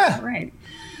 so I got that right.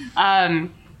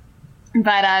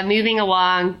 But moving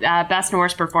along, best and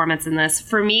worst performance in this.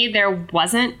 For me, there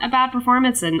wasn't a bad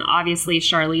performance, and obviously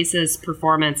Charlize's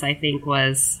performance, I think,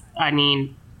 was, I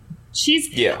mean,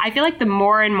 I feel like the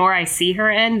more and more I see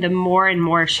her in, the more and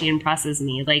more she impresses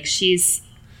me. Like, she's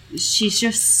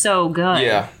just so good.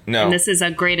 Yeah, no. And this is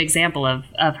a great example of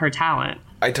her talent.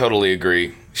 I totally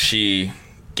agree. She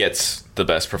gets the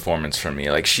best performance from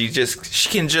me. Like, she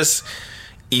can just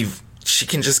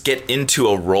get into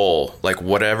a role, like,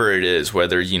 whatever it is,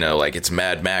 whether, you know, like, it's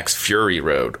Mad Max Fury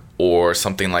Road or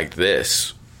something like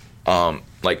this.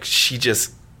 Like, she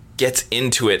just gets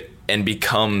into it and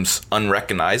becomes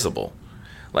unrecognizable.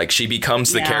 Like, she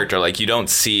becomes the character. Like, you don't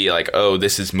see, like, oh,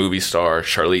 this is movie star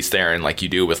Charlize Theron, like you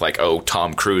do with, like, oh,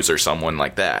 Tom Cruise or someone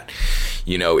like that.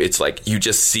 You know, it's like you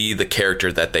just see the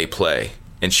character that they play,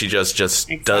 and she just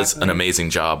does an amazing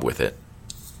job with it.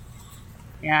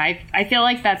 Yeah, I feel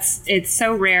like it's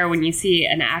so rare when you see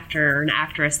an actor or an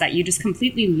actress that you just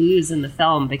completely lose in the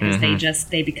film because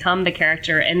they become the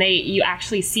character, and you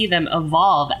actually see them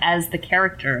evolve as the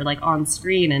character, like on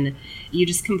screen, and you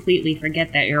just completely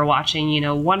forget that you're watching,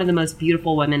 one of the most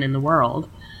beautiful women in the world.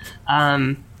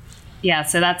 Yeah,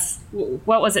 so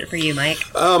what was it for you, Mike?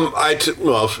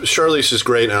 Charlize is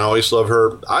great, and I always love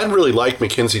her. I really like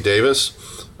Mackenzie Davis,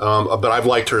 but I've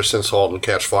liked her since *Halt and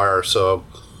Catch Fire*. So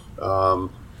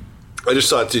I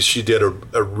just thought that she did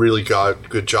a really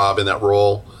good job in that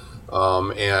role,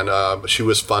 and she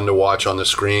was fun to watch on the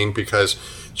screen because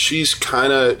she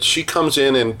comes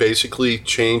in and basically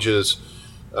changes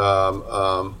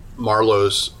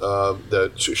Marlowe's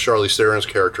the Charlize Theron's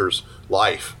character's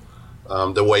life.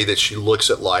 The way that she looks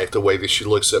at life, the way that she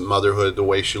looks at motherhood, the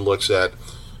way she looks at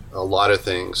a lot of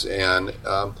things. And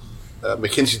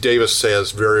Mackenzie Davis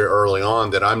says very early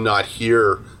on that I'm not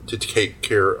here to take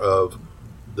care of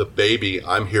the baby.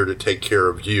 I'm here to take care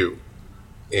of you.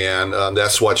 And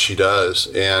that's what she does.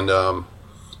 And I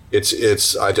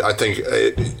think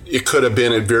it could have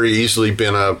been, it very easily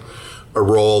been a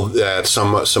role that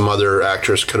some other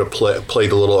actors could have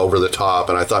played a little over the top.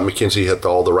 And I thought Mackenzie hit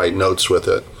all the right notes with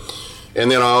it. And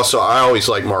then I always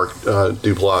like Mark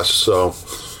Duplass, so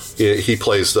he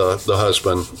plays the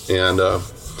husband, and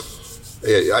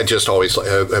I just always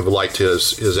have liked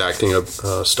his acting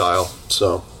style.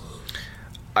 So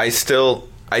I still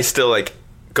like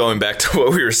going back to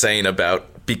what we were saying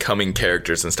about becoming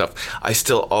characters and stuff. I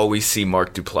still always see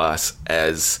Mark Duplass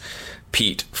as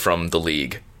Pete from The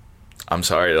League. I'm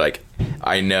sorry, like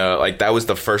I know, like that was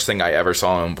the first thing I ever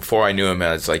saw him before I knew him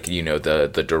as like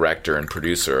the director and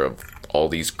producer of all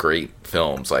these great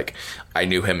films. Like I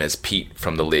knew him as Pete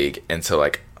from The League, and so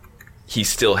like he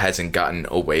still hasn't gotten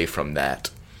away from that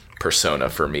persona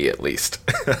for me, at least.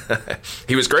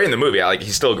 He was great in the movie.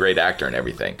 He's still a great actor and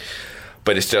everything,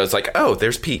 but it's just like, oh,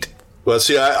 there's Pete. Well,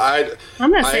 see, I've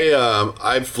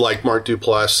liked Mark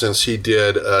Duplass since he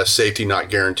did Safety Not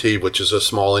Guaranteed, which is a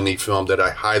small indie film that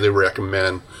I highly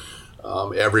recommend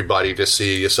everybody to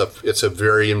see. It's a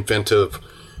very inventive,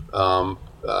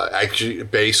 actually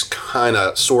based kind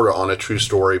of sort of on a true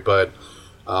story, but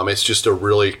it's just a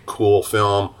really cool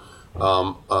film.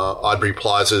 Aubrey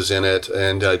Plaza's in it,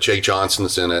 and Jake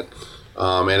Johnson's in it,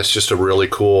 and it's just a really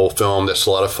cool film that's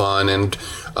a lot of fun. And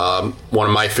one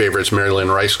of my favorites, Marilyn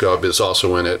Ricegub, is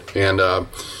also in it. And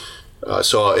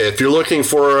so if you're looking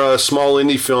for a small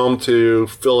indie film to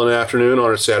fill an afternoon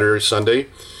on a Saturday or Sunday,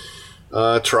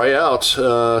 try out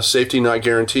Safety Not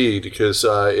Guaranteed, because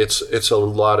it's a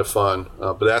lot of fun.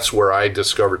 But that's where I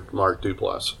discovered Mark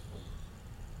Duplass.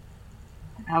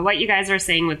 What you guys are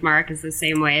saying with Mark is the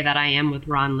same way that I am with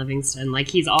Ron Livingston. Like,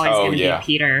 he's always going to be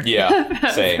Peter.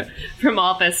 Yeah, same. From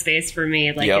Office Space for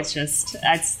me. Like, It's just,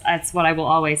 that's what I will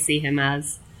always see him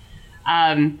as.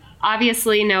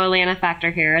 Obviously, no Atlanta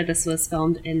factor here. This was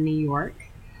filmed in New York.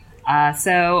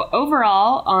 So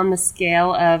overall, on the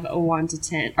scale of 1 to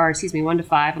 10, or excuse me, 1 to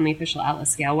 5 on the official Atlas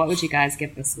scale, what would you guys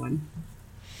give this one?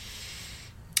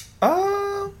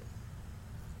 I'm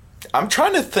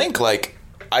trying to think, like,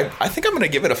 I think I'm going to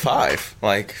give it a 5.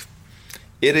 Like,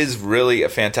 it is really a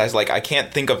fantastic... Like, I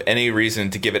can't think of any reason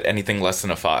to give it anything less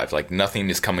than a 5. Like, nothing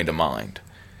is coming to mind.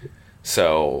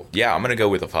 So, yeah, I'm going to go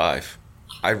with a 5.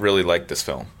 I really like this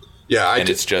film. Yeah,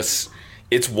 it's just...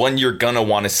 It's one you're going to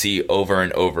want to see over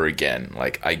and over again.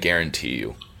 Like, I guarantee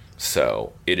you.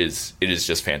 So, it is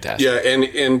just fantastic. Yeah, and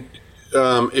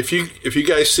if you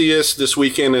guys see us this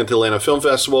weekend at the Atlanta Film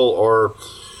Festival or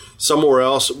somewhere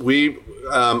else, I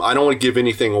don't want to give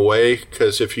anything away,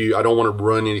 because I don't want to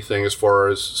ruin anything as far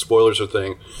as spoilers or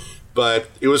thing. But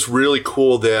it was really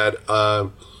cool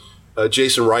that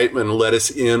Jason Reitman let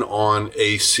us in on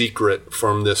a secret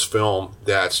from this film.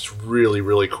 That's really,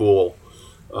 really cool.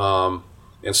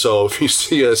 And so if you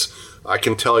see us, I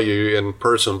can tell you in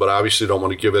person, but I obviously don't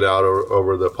want to give it out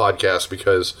over the podcast,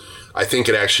 because I think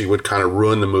it actually would kind of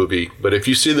ruin the movie. But if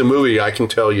you see the movie, I can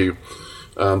tell you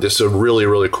this is a really,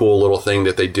 really cool little thing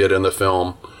that they did in the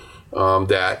film,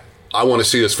 that I want to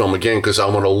see this film again, because I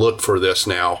want to look for this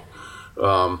now.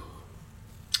 So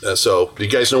do you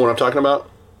guys know what I'm talking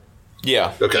about?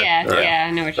 Yeah. Okay. Yeah, right. Yeah,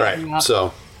 I know what you're talking about.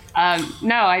 So...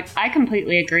 no, I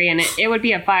completely agree, and it would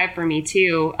be a 5 for me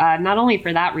too. Not only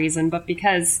for that reason, but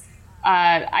because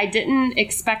I didn't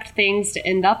expect things to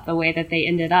end up the way that they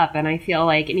ended up, and I feel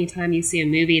like anytime you see a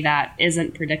movie that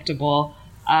isn't predictable,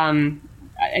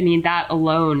 I mean, that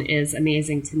alone is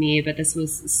amazing to me. But this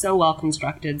was so well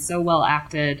constructed, so well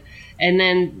acted, and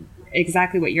then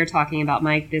exactly what you're talking about,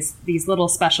 Mike. These little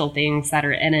special things that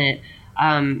are in it.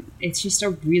 It's just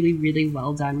a really, really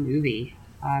well done movie.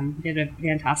 Did a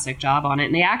fantastic job on it.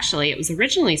 And it was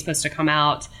originally supposed to come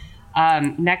out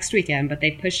next weekend, but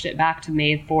they pushed it back to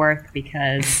May 4th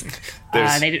because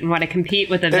they didn't want to compete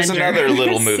with Avengers. There's another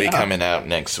little movie coming out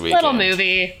next week. Little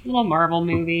Marvel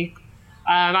movie.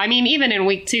 I mean, even in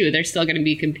week 2, they're still going to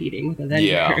be competing with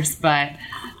Avengers, but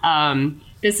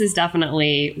this is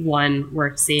definitely one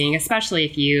worth seeing, especially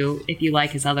if you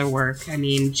like his other work. I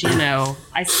mean, Juno,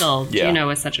 Juno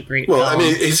is such a great film. I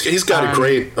mean, he's got a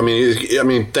great. I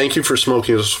mean, Thank You for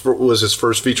Smoking was his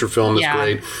first feature film. That's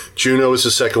great. Juno is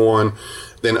the second one.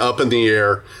 Then Up in the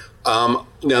Air. Now,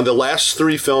 the last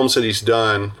 3 films that he's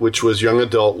done, which was Young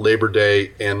Adult, Labor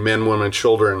Day, and Men, Women,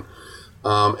 Children,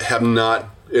 have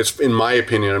not. It's, in my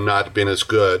opinion, have not been as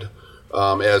good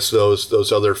as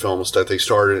those other films that they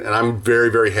started. And I'm very,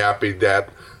 very happy that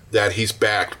he's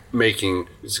back making.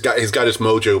 He's got his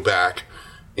mojo back,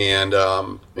 and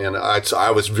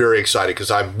I was very excited because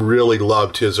I really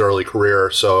loved his early career.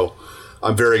 So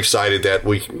I'm very excited that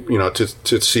we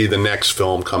to see the next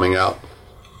film coming out.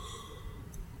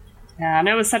 Yeah, and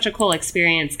it was such a cool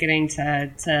experience getting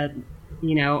to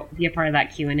be a part of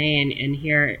that Q&A and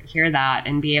hear that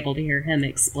and be able to hear him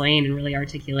explain and really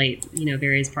articulate,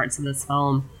 various parts of this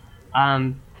film.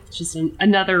 It's just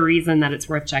another reason that it's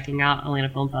worth checking out Atlanta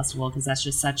Film Festival, because that's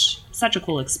just such a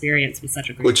cool experience with such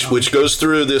a great film. Which goes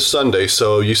through this Sunday,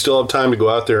 so you still have time to go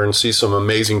out there and see some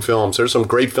amazing films. There's some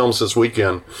great films this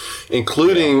weekend,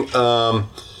 including, I'm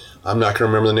not going to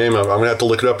remember the name of it. I'm going to have to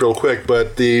look it up real quick,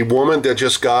 but the woman that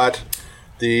just got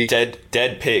the Dead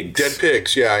Pigs. Dead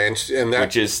Pigs, yeah, and that,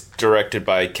 which is directed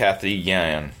by Kathy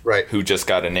Yan, right, who just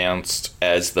got announced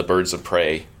as the Birds of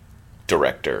Prey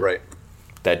director, right,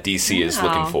 that DC is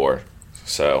looking for.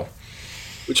 So,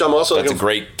 which I'm also that's a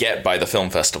great get by the film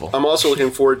festival. I'm also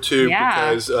looking forward to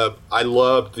because I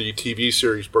loved the TV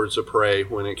series Birds of Prey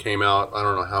when it came out. I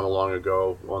don't know how long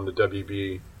ago on the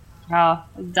WB. Oh,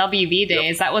 WB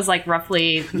days. That was like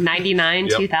roughly 99,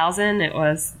 2000. It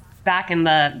was back in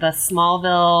the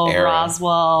Smallville, era.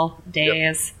 Roswell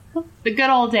days. The good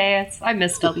old days. I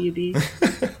miss WB.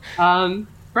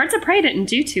 Birds of Prey didn't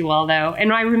do too well, though.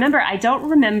 And I don't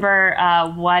remember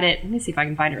let me see if I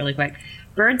can find it really quick.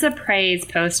 Birds of Prey's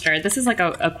poster, this is like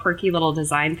a quirky little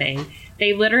design thing.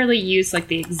 They literally used like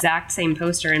the exact same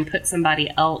poster and put somebody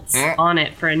else on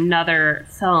it for another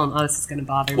film. Oh, this is going to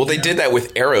bother me. Well, they did that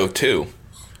with Arrow, too.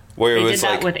 Where they did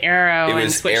that with Arrow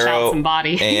and switched out some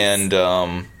bodies. And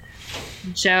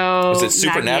Joe was it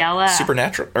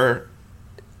Supernatural? Or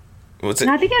was it?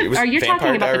 No, I think you're Vampire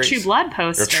talking about Diaries? The True Blood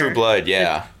poster. Or True Blood,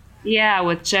 yeah.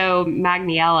 With Joe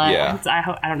Magniella. Yeah.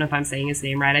 I don't know if I'm saying his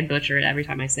name right. I butcher it every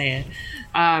time I say it.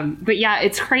 But yeah,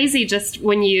 it's crazy just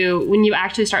when you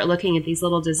actually start looking at these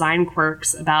little design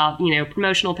quirks about,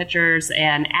 promotional pictures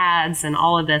and ads and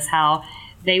all of this, how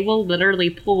they will literally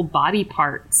pull body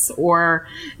parts or,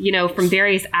 from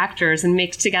various actors and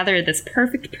make together this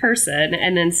perfect person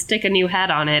and then stick a new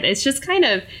head on it. It's just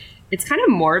it's kind of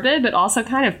morbid, but also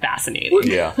kind of fascinating.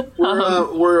 Yeah.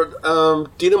 Were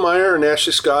Dina Meyer and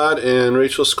Ashley Scott and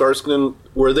Rachel Skarsten,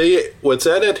 was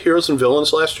that at Heroes and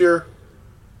Villains last year?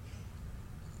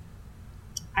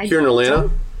 Here in Atlanta? I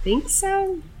don't think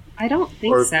so. I don't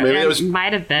think so. Maybe it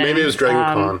might have been. Maybe it was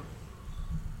DragonCon.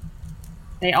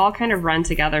 They all kind of run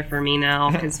together for me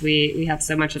now because we have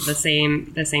so much of the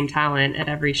same talent at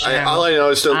every show. All I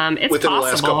know is that it's within possible.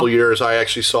 the last couple of years, I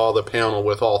actually saw the panel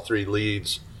with all 3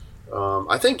 leads.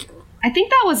 I think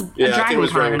that was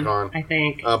DragonCon. I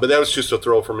think, but that was just a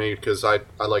throw for me because I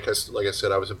like I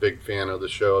said, I was a big fan of the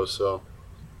show, so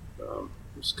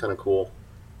it's kind of cool.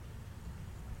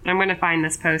 I'm going to find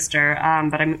this poster,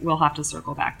 but we'll have to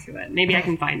circle back to it. Maybe I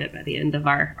can find it by the end of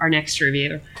our next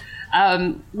review.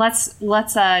 Let's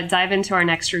dive into our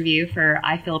next review for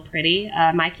I Feel Pretty.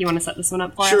 Mike, you want to set this one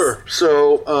up for us? Sure.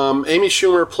 So Amy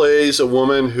Schumer plays a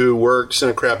woman who works in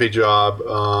a crappy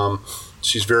job.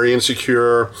 She's very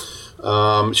insecure.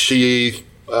 Her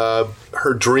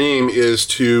dream is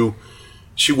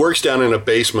she works down in a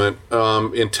basement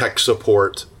in tech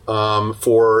support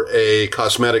for a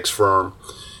cosmetics firm.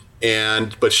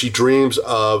 But she dreams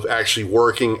of actually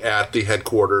working at the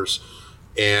headquarters.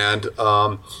 And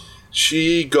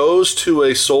she goes to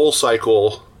a Soul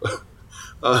Cycle.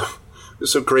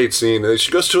 It's a great scene.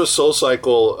 She goes to a Soul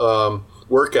Cycle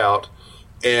workout,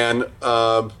 and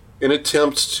in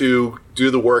attempts to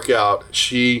do the workout,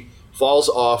 she falls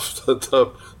off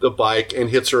the bike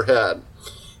and hits her head.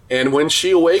 And when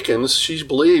she awakens, she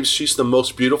believes she's the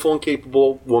most beautiful and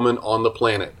capable woman on the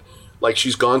planet. Like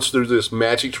she's gone through this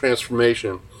magic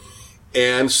transformation.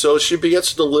 And so she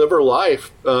begins to live her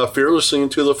life fearlessly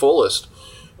and to the fullest.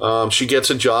 She gets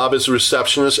a job as a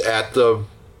receptionist at the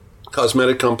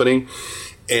cosmetic company.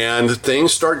 and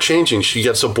things start changing. She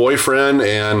gets a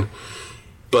boyfriend,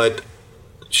 but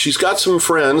she's got some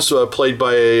friends played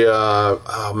by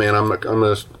I'm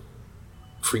gonna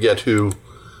forget who.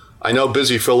 I know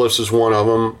Busy Phillips is one of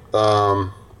them,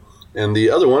 and the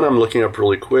other one I'm looking up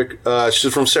really quick.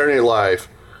 She's from Saturday Night Live.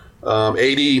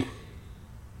 80.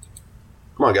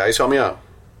 Come on, guys, help me out.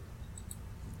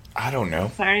 I don't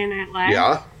know. Saturday Night Live?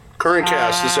 Yeah. Current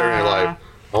cast is Saturday Night Live.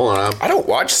 Hold on. I don't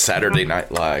watch Saturday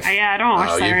Night Live. Yeah, I don't watch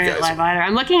Oh, you Saturday Night guys- Live either.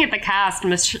 I'm looking at the cast.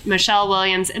 Michelle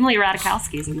Williams, Emily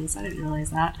Ratajkowski's in this. I didn't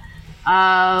realize that.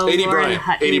 80 Lauren Bryant.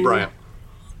 Hutton. 80 Bryant.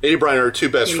 80 Bryant are two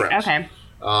best friends. Okay.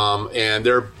 And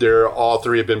they're all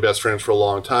three have been best friends for a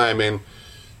long time. And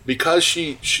because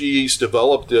she's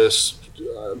developed this,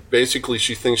 basically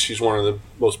she thinks she's one of the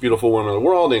most beautiful women in the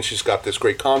world, and she's got this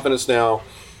great confidence now.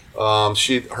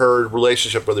 Her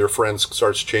relationship with her friends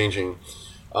starts changing.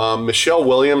 Michelle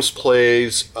Williams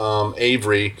plays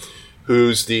Avery,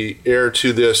 who's the heir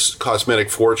to this cosmetic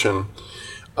fortune.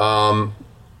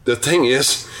 The thing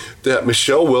is that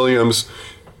Michelle Williams'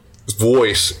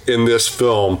 voice in this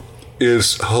film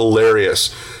is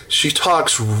hilarious. She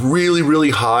talks really, really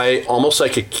high, almost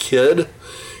like a kid,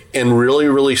 and really,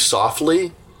 really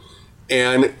softly.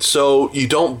 And so you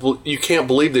can't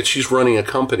believe that she's running a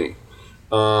company.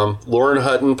 Lauren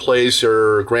Hutton plays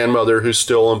her grandmother, who's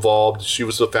still involved. She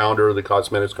was the founder of the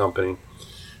cosmetics company.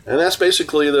 And that's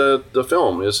basically the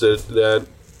film, is that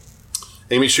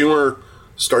Amy Schumer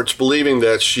starts believing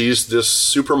that she's this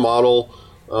supermodel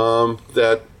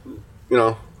that,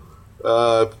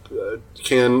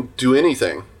 can do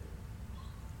anything.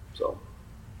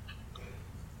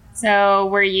 So,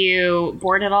 were you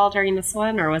bored at all during this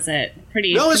one, or was it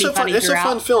pretty? No, it's pretty a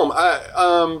fun film.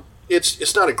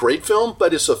 It's not a great film,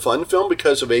 but it's a fun film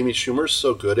because of Amy Schumer's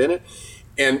so good in it,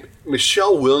 and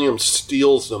Michelle Williams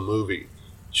steals the movie.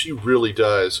 She really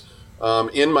does.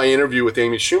 In my interview with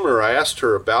Amy Schumer, I asked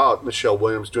her about Michelle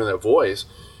Williams doing that voice,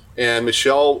 and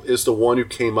Michelle is the one who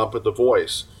came up with the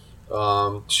voice.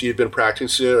 She had been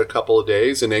practicing it a couple of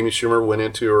days, and Amy Schumer went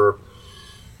into her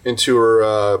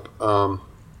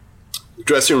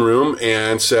dressing room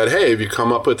and said, "Hey, have you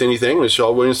come up with anything?"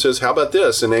 Michelle Williams says, "How about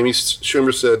this?" And Amy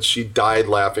Schumer said she died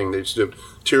laughing.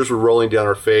 Tears were rolling down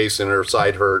her face, and her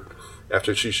side hurt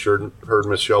after she heard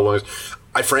Michelle Williams.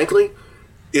 Frankly,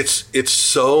 it's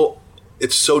so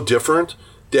different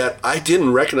that I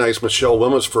didn't recognize Michelle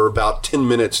Williams for about 10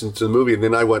 minutes into the movie, and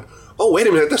then I went, "Oh, wait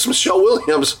a minute, that's Michelle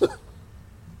Williams."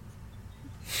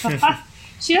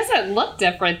 She doesn't look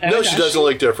different, though. No, she doesn't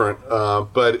look different,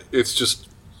 but it's just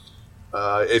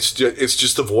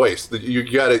the voice. You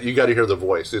got to hear the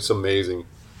voice. It's amazing.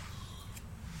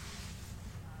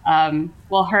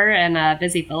 Well, her and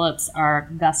Busy Phillips are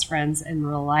best friends in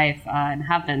real life and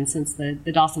have been since the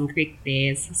Dawson Creek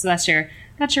days. So that's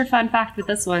your fun fact with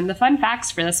this one. The fun facts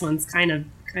for this one's kind of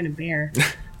bare.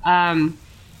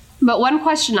 But one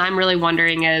question I'm really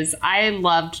wondering is, I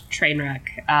loved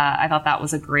Trainwreck. I thought that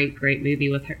was a great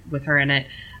movie with her in it.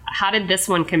 How did this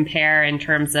one compare in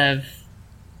terms of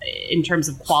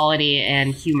quality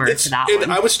and humor to that one?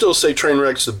 I would still say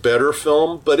Trainwreck's the better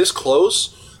film, but it's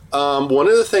close. One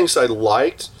of the things I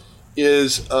liked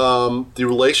is the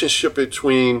relationship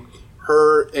between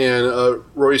her and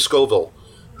Rory Scovel,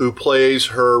 who plays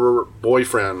her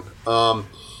boyfriend.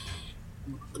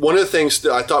 One of the things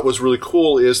that I thought was really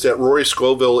cool is that Rory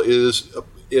Scovel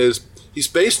he's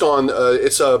based on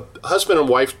it's a husband and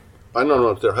wife. I don't know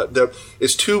if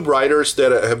it's two writers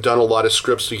that have done a lot of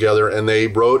scripts together, and they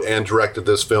wrote and directed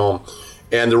this film.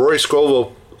 And the Rory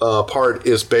Scovel part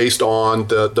is based on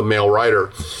the male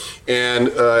writer.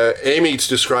 And Amy's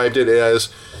described it as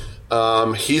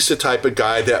he's the type of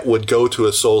guy that would go to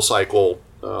a Soul Cycle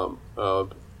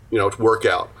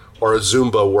workout or a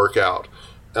Zumba workout.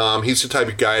 He's the type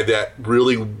of guy that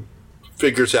really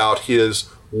figures out his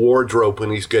wardrobe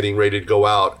when he's getting ready to go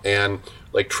out, and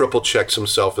like triple checks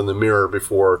himself in the mirror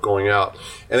before going out.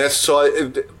 And that's so.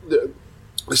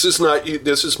 This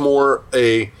is more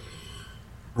a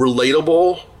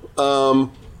relatable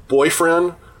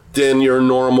boyfriend than your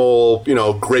normal,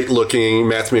 great-looking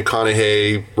Matthew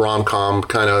McConaughey rom-com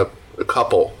kind of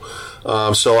couple.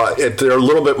 They're a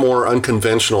little bit more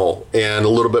unconventional and a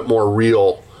little bit more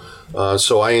real.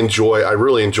 So I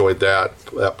really enjoyed that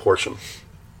portion.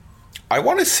 I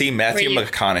want to see Matthew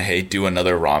McConaughey do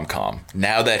another rom-com.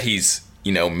 Now that he's,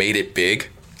 made it big,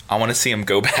 I want to see him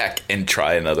go back and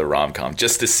try another rom-com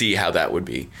just to see how that would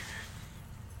be.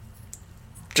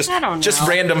 Just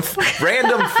random fact.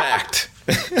 Random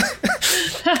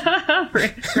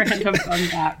fun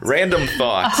fact. Random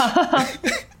thoughts.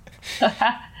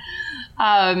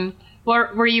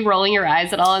 Were you rolling your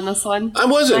eyes at all in this one? I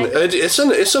wasn't. Mike?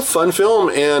 It's a fun film,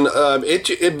 and it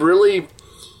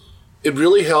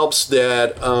really helps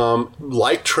that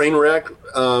like Trainwreck,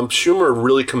 Schumer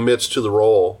really commits to the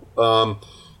role.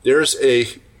 There's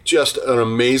just an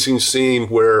amazing scene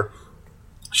where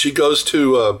she goes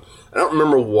to I don't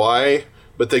remember why,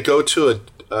 but they go to a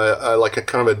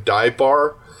kind of a dive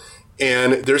bar,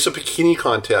 and there's a bikini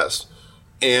contest,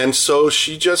 and so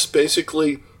she just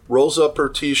basically rolls up her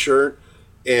t-shirt,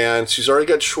 and she's already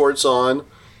got shorts on,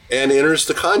 and enters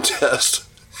the contest.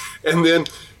 And then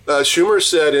Schumer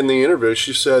said in the interview,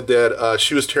 she said that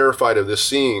she was terrified of this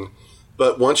scene,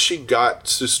 but once she got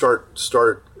to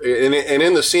start, and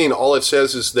in the scene, all it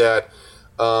says is that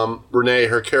Renee,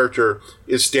 her character,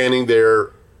 is standing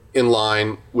there in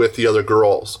line with the other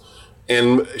girls.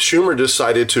 And Schumer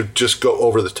decided to just go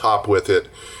over the top with it.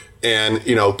 And,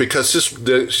 because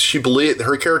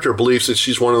her character believes that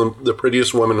she's one of the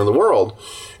prettiest women in the world,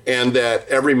 and that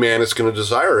every man is going to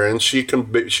desire her, and she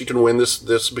can win this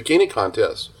bikini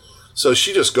contest. So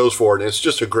she just goes for it, and it's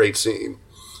just a great scene.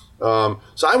 So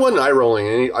I wasn't eye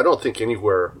rolling I don't think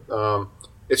anywhere.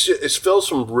 It's filled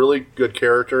some really good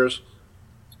characters.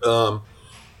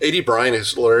 A.D. Bryant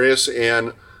is hilarious,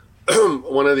 and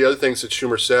one of the other things that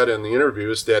Schumer said in the interview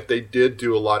is that they did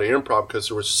do a lot of improv because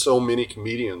there were so many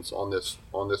comedians on this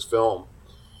film.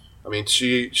 I mean,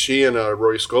 she and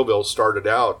Rory Scovel started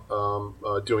out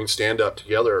doing stand up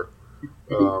together.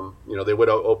 They were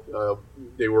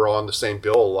on the same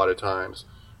bill a lot of times.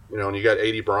 And you got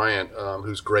A.D. Bryant,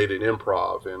 who's great at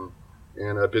improv, and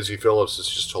Busy Phillips is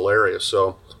just hilarious.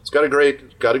 So it's got a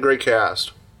great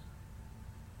cast.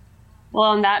 Well,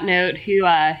 on that note,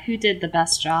 who did the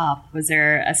best job? Was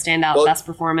there a standout best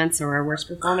performance or a worst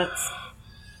performance?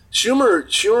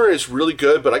 Schumer is really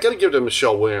good, but I got to give it to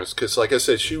Michelle Williams because, like I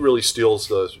said, she really steals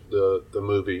the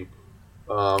movie.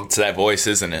 It's that voice,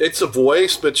 isn't it? It's a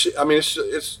voice, but she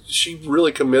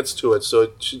really commits to it,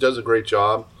 so she does a great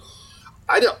job.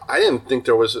 I didn't think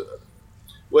there was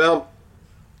I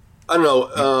don't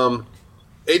know.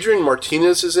 Adrian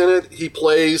Martinez is in it. He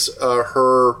plays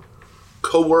her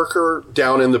co-worker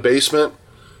down in the basement,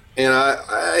 and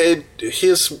I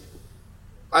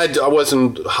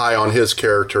wasn't high on his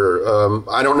character.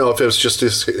 I don't know if it was just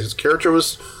his character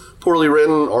was poorly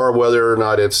written or whether or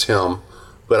not it's him,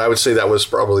 but I would say that was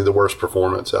probably the worst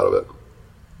performance out of it.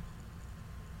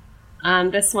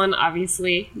 This one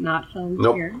obviously not filmed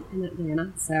here in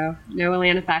Atlanta, so no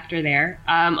Atlanta factor there.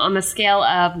 On the scale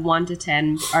of 1 to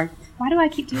 10, why do I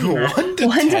keep doing that? 1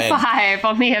 to 5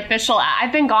 on the official.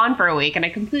 I've been gone for a week and I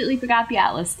completely forgot the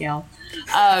Atlas scale.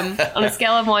 On a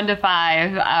scale of 1 to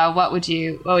 5, what would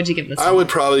you give this? I would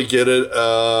probably get it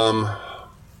probably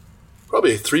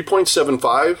a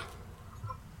 3.75.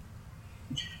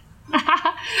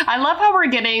 I love how we're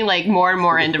getting more and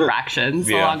more into fractions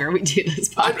the longer we do this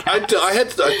podcast. I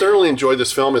thoroughly enjoyed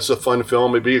this film. It's a fun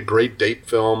film. It'd be a great date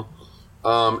film.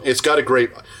 It's got a great.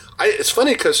 It's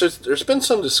funny because there's been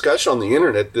some discussion on the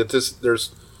internet that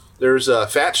there's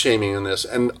fat shaming in this,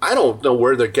 and I don't know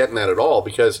where they're getting that at all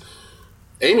because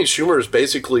Amy Schumer is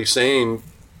basically saying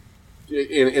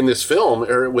in this film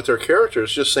with her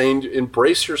characters, just saying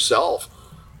embrace yourself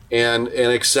and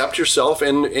accept yourself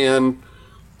and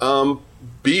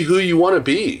be who you want to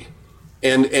be,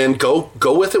 and go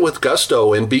with it with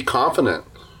gusto and be confident,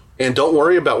 and don't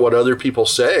worry about what other people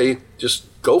say. Just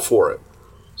go for it.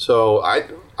 So I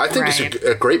think it's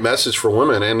a great message for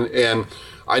women, and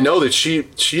I know that she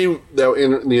in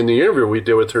the interview we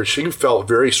did with her, she felt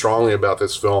very strongly about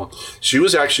this film. She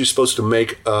was actually supposed to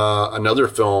make another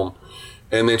film,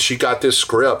 and then she got this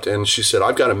script, and she said,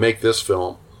 "I've got to make this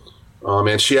film."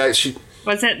 And she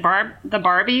was it the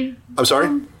Barbie? I'm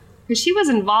sorry? Because she was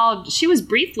involved. She was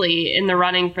briefly in the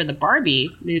running for the Barbie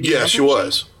movie. Yeah, she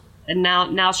was. And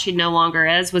now she no longer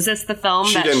is. Was this the film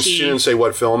she didn't say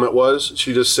what film it was.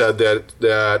 She just said that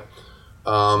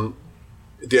and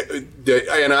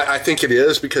I think it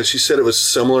is because she said it was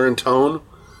similar in tone.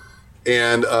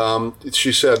 And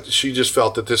she said she just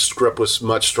felt that this script was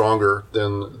much stronger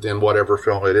than whatever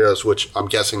film it is, which I'm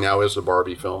guessing now is the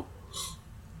Barbie film.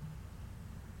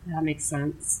 That makes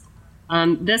sense.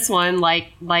 This one,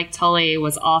 like Tully,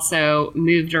 was also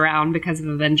moved around because of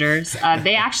Avengers.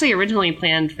 They actually originally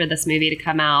planned for this movie to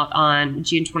come out on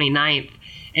June 29th,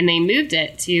 and they moved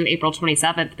it to April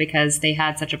 27th because they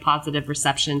had such a positive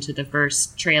reception to the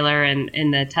first trailer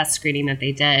and the test screening that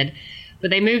they did. But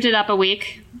they moved it up a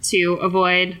week to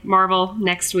avoid Marvel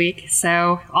next week.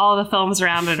 So all the films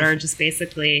around it are just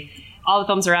basically, all the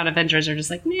films around Avengers are just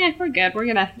like, nah, we're good. We're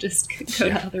going to just go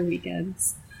to other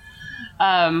weekends.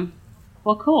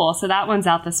 Well, cool. So that one's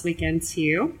out this weekend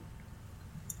too.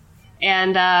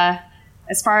 And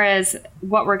as far as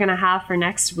what we're going to have for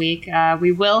next week,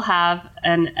 we will have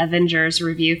an Avengers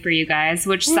review for you guys,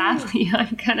 which sadly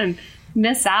I'm going to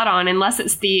miss out on unless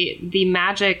it's the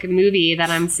magic movie that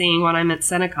I'm seeing when I'm at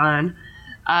CineCon.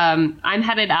 I'm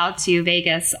headed out to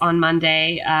Vegas on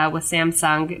Monday with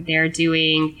Samsung. They're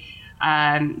doing,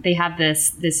 they have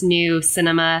this new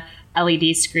cinema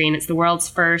LED screen. It's the world's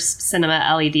first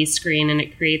cinema LED screen, and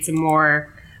it creates a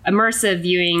more immersive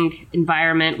viewing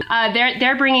environment.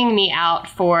 They're bringing me out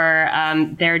for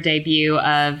their debut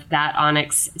of that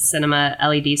Onyx Cinema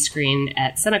LED screen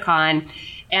at CineCon.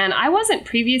 And I wasn't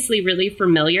previously really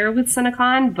familiar with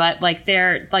CineCon, but like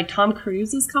Tom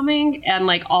Cruise is coming, and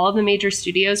like all of the major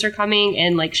studios are coming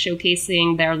and like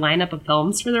showcasing their lineup of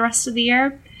films for the rest of the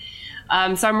year.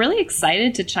 So I'm really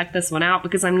excited to check this one out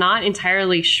because I'm not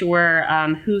entirely sure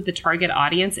who the target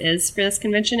audience is for this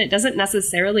convention. It doesn't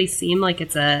necessarily seem like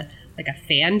it's a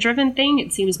fan-driven thing.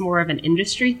 It seems more of an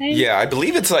industry thing. Yeah, I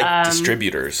believe it's like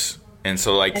distributors and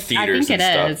so like theaters and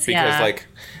stuff. Because like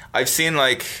I've seen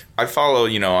I follow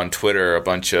on Twitter a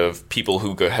bunch of people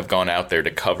who have gone out there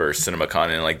to cover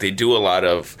CinemaCon, and like they do a lot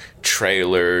of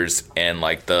trailers and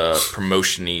like the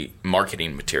promotion-y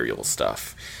marketing material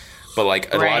stuff. But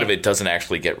like a lot of it doesn't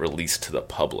actually get released to the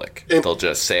public. They'll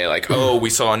just say like, "Oh, we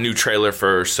saw a new trailer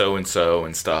for so and so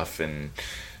and stuff," and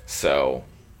so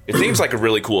it seems like a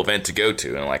really cool event to go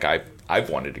to, and like I've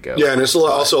wanted to go. Yeah, and there's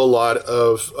also a lot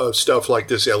of stuff like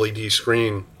this LED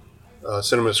screen,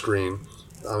 cinema screen.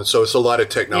 So it's a lot of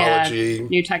technology,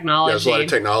 new technology. Yeah, there's a lot of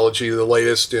technology. The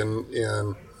latest in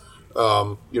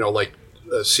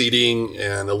seating,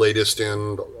 and the latest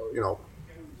in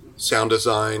sound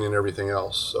design and everything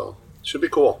else. So it should be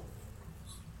cool.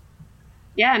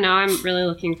 Yeah, no, I'm really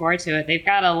looking forward to it. They've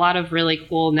got a lot of really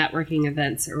cool networking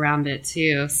events around it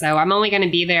too. So I'm only going to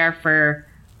be there for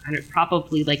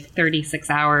probably like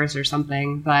 36 hours or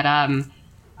something, but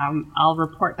I'll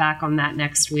report back on that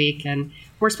next week. And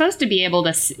we're supposed to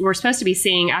be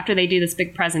seeing, after they do this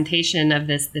big presentation of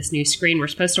this new screen, we're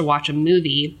supposed to watch a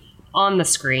movie on the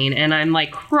screen, and I'm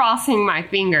like crossing my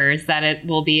fingers that it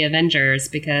will be Avengers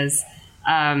because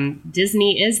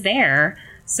Disney is there,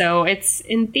 so it's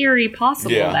in theory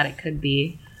possible that it could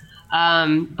be.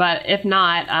 But if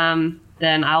not,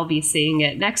 then I'll be seeing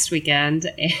it next weekend,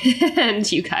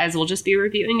 and you guys will just be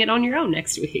reviewing it on your own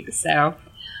next week. So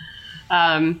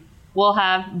we'll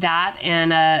have that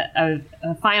and a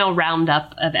final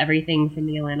roundup of everything from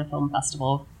the Atlanta Film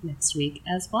Festival next week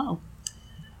as well.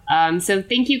 So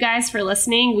thank you guys for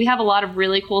listening. We have a lot of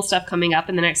really cool stuff coming up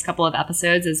in the next couple of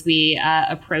episodes as we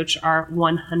approach our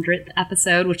 100th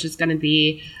episode, which is going to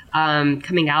be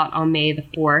coming out on May the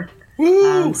 4th.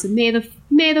 So May the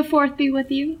 4th be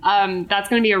with you. That's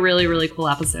going to be a really, really cool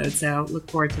episode. So look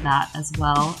forward to that as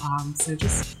well. So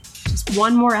just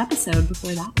one more episode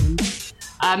before that one.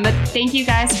 But thank you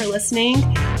guys for listening.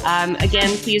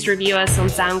 Again, please review us on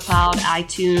SoundCloud,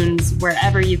 iTunes,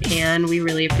 wherever you can. We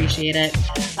really appreciate it.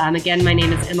 Again, my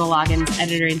name is Emma Loggins,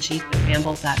 Editor-in-Chief at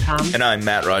Fanbolt.com. And I'm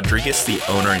Matt Rodriguez, the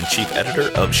Owner and Chief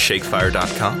Editor of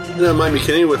Shakefire.com. And I'm Mike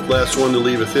McKinney with Last One to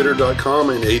Leave a Theater.com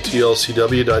and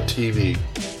ATLCW.tv.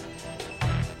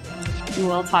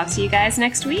 We'll talk to you guys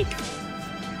next week.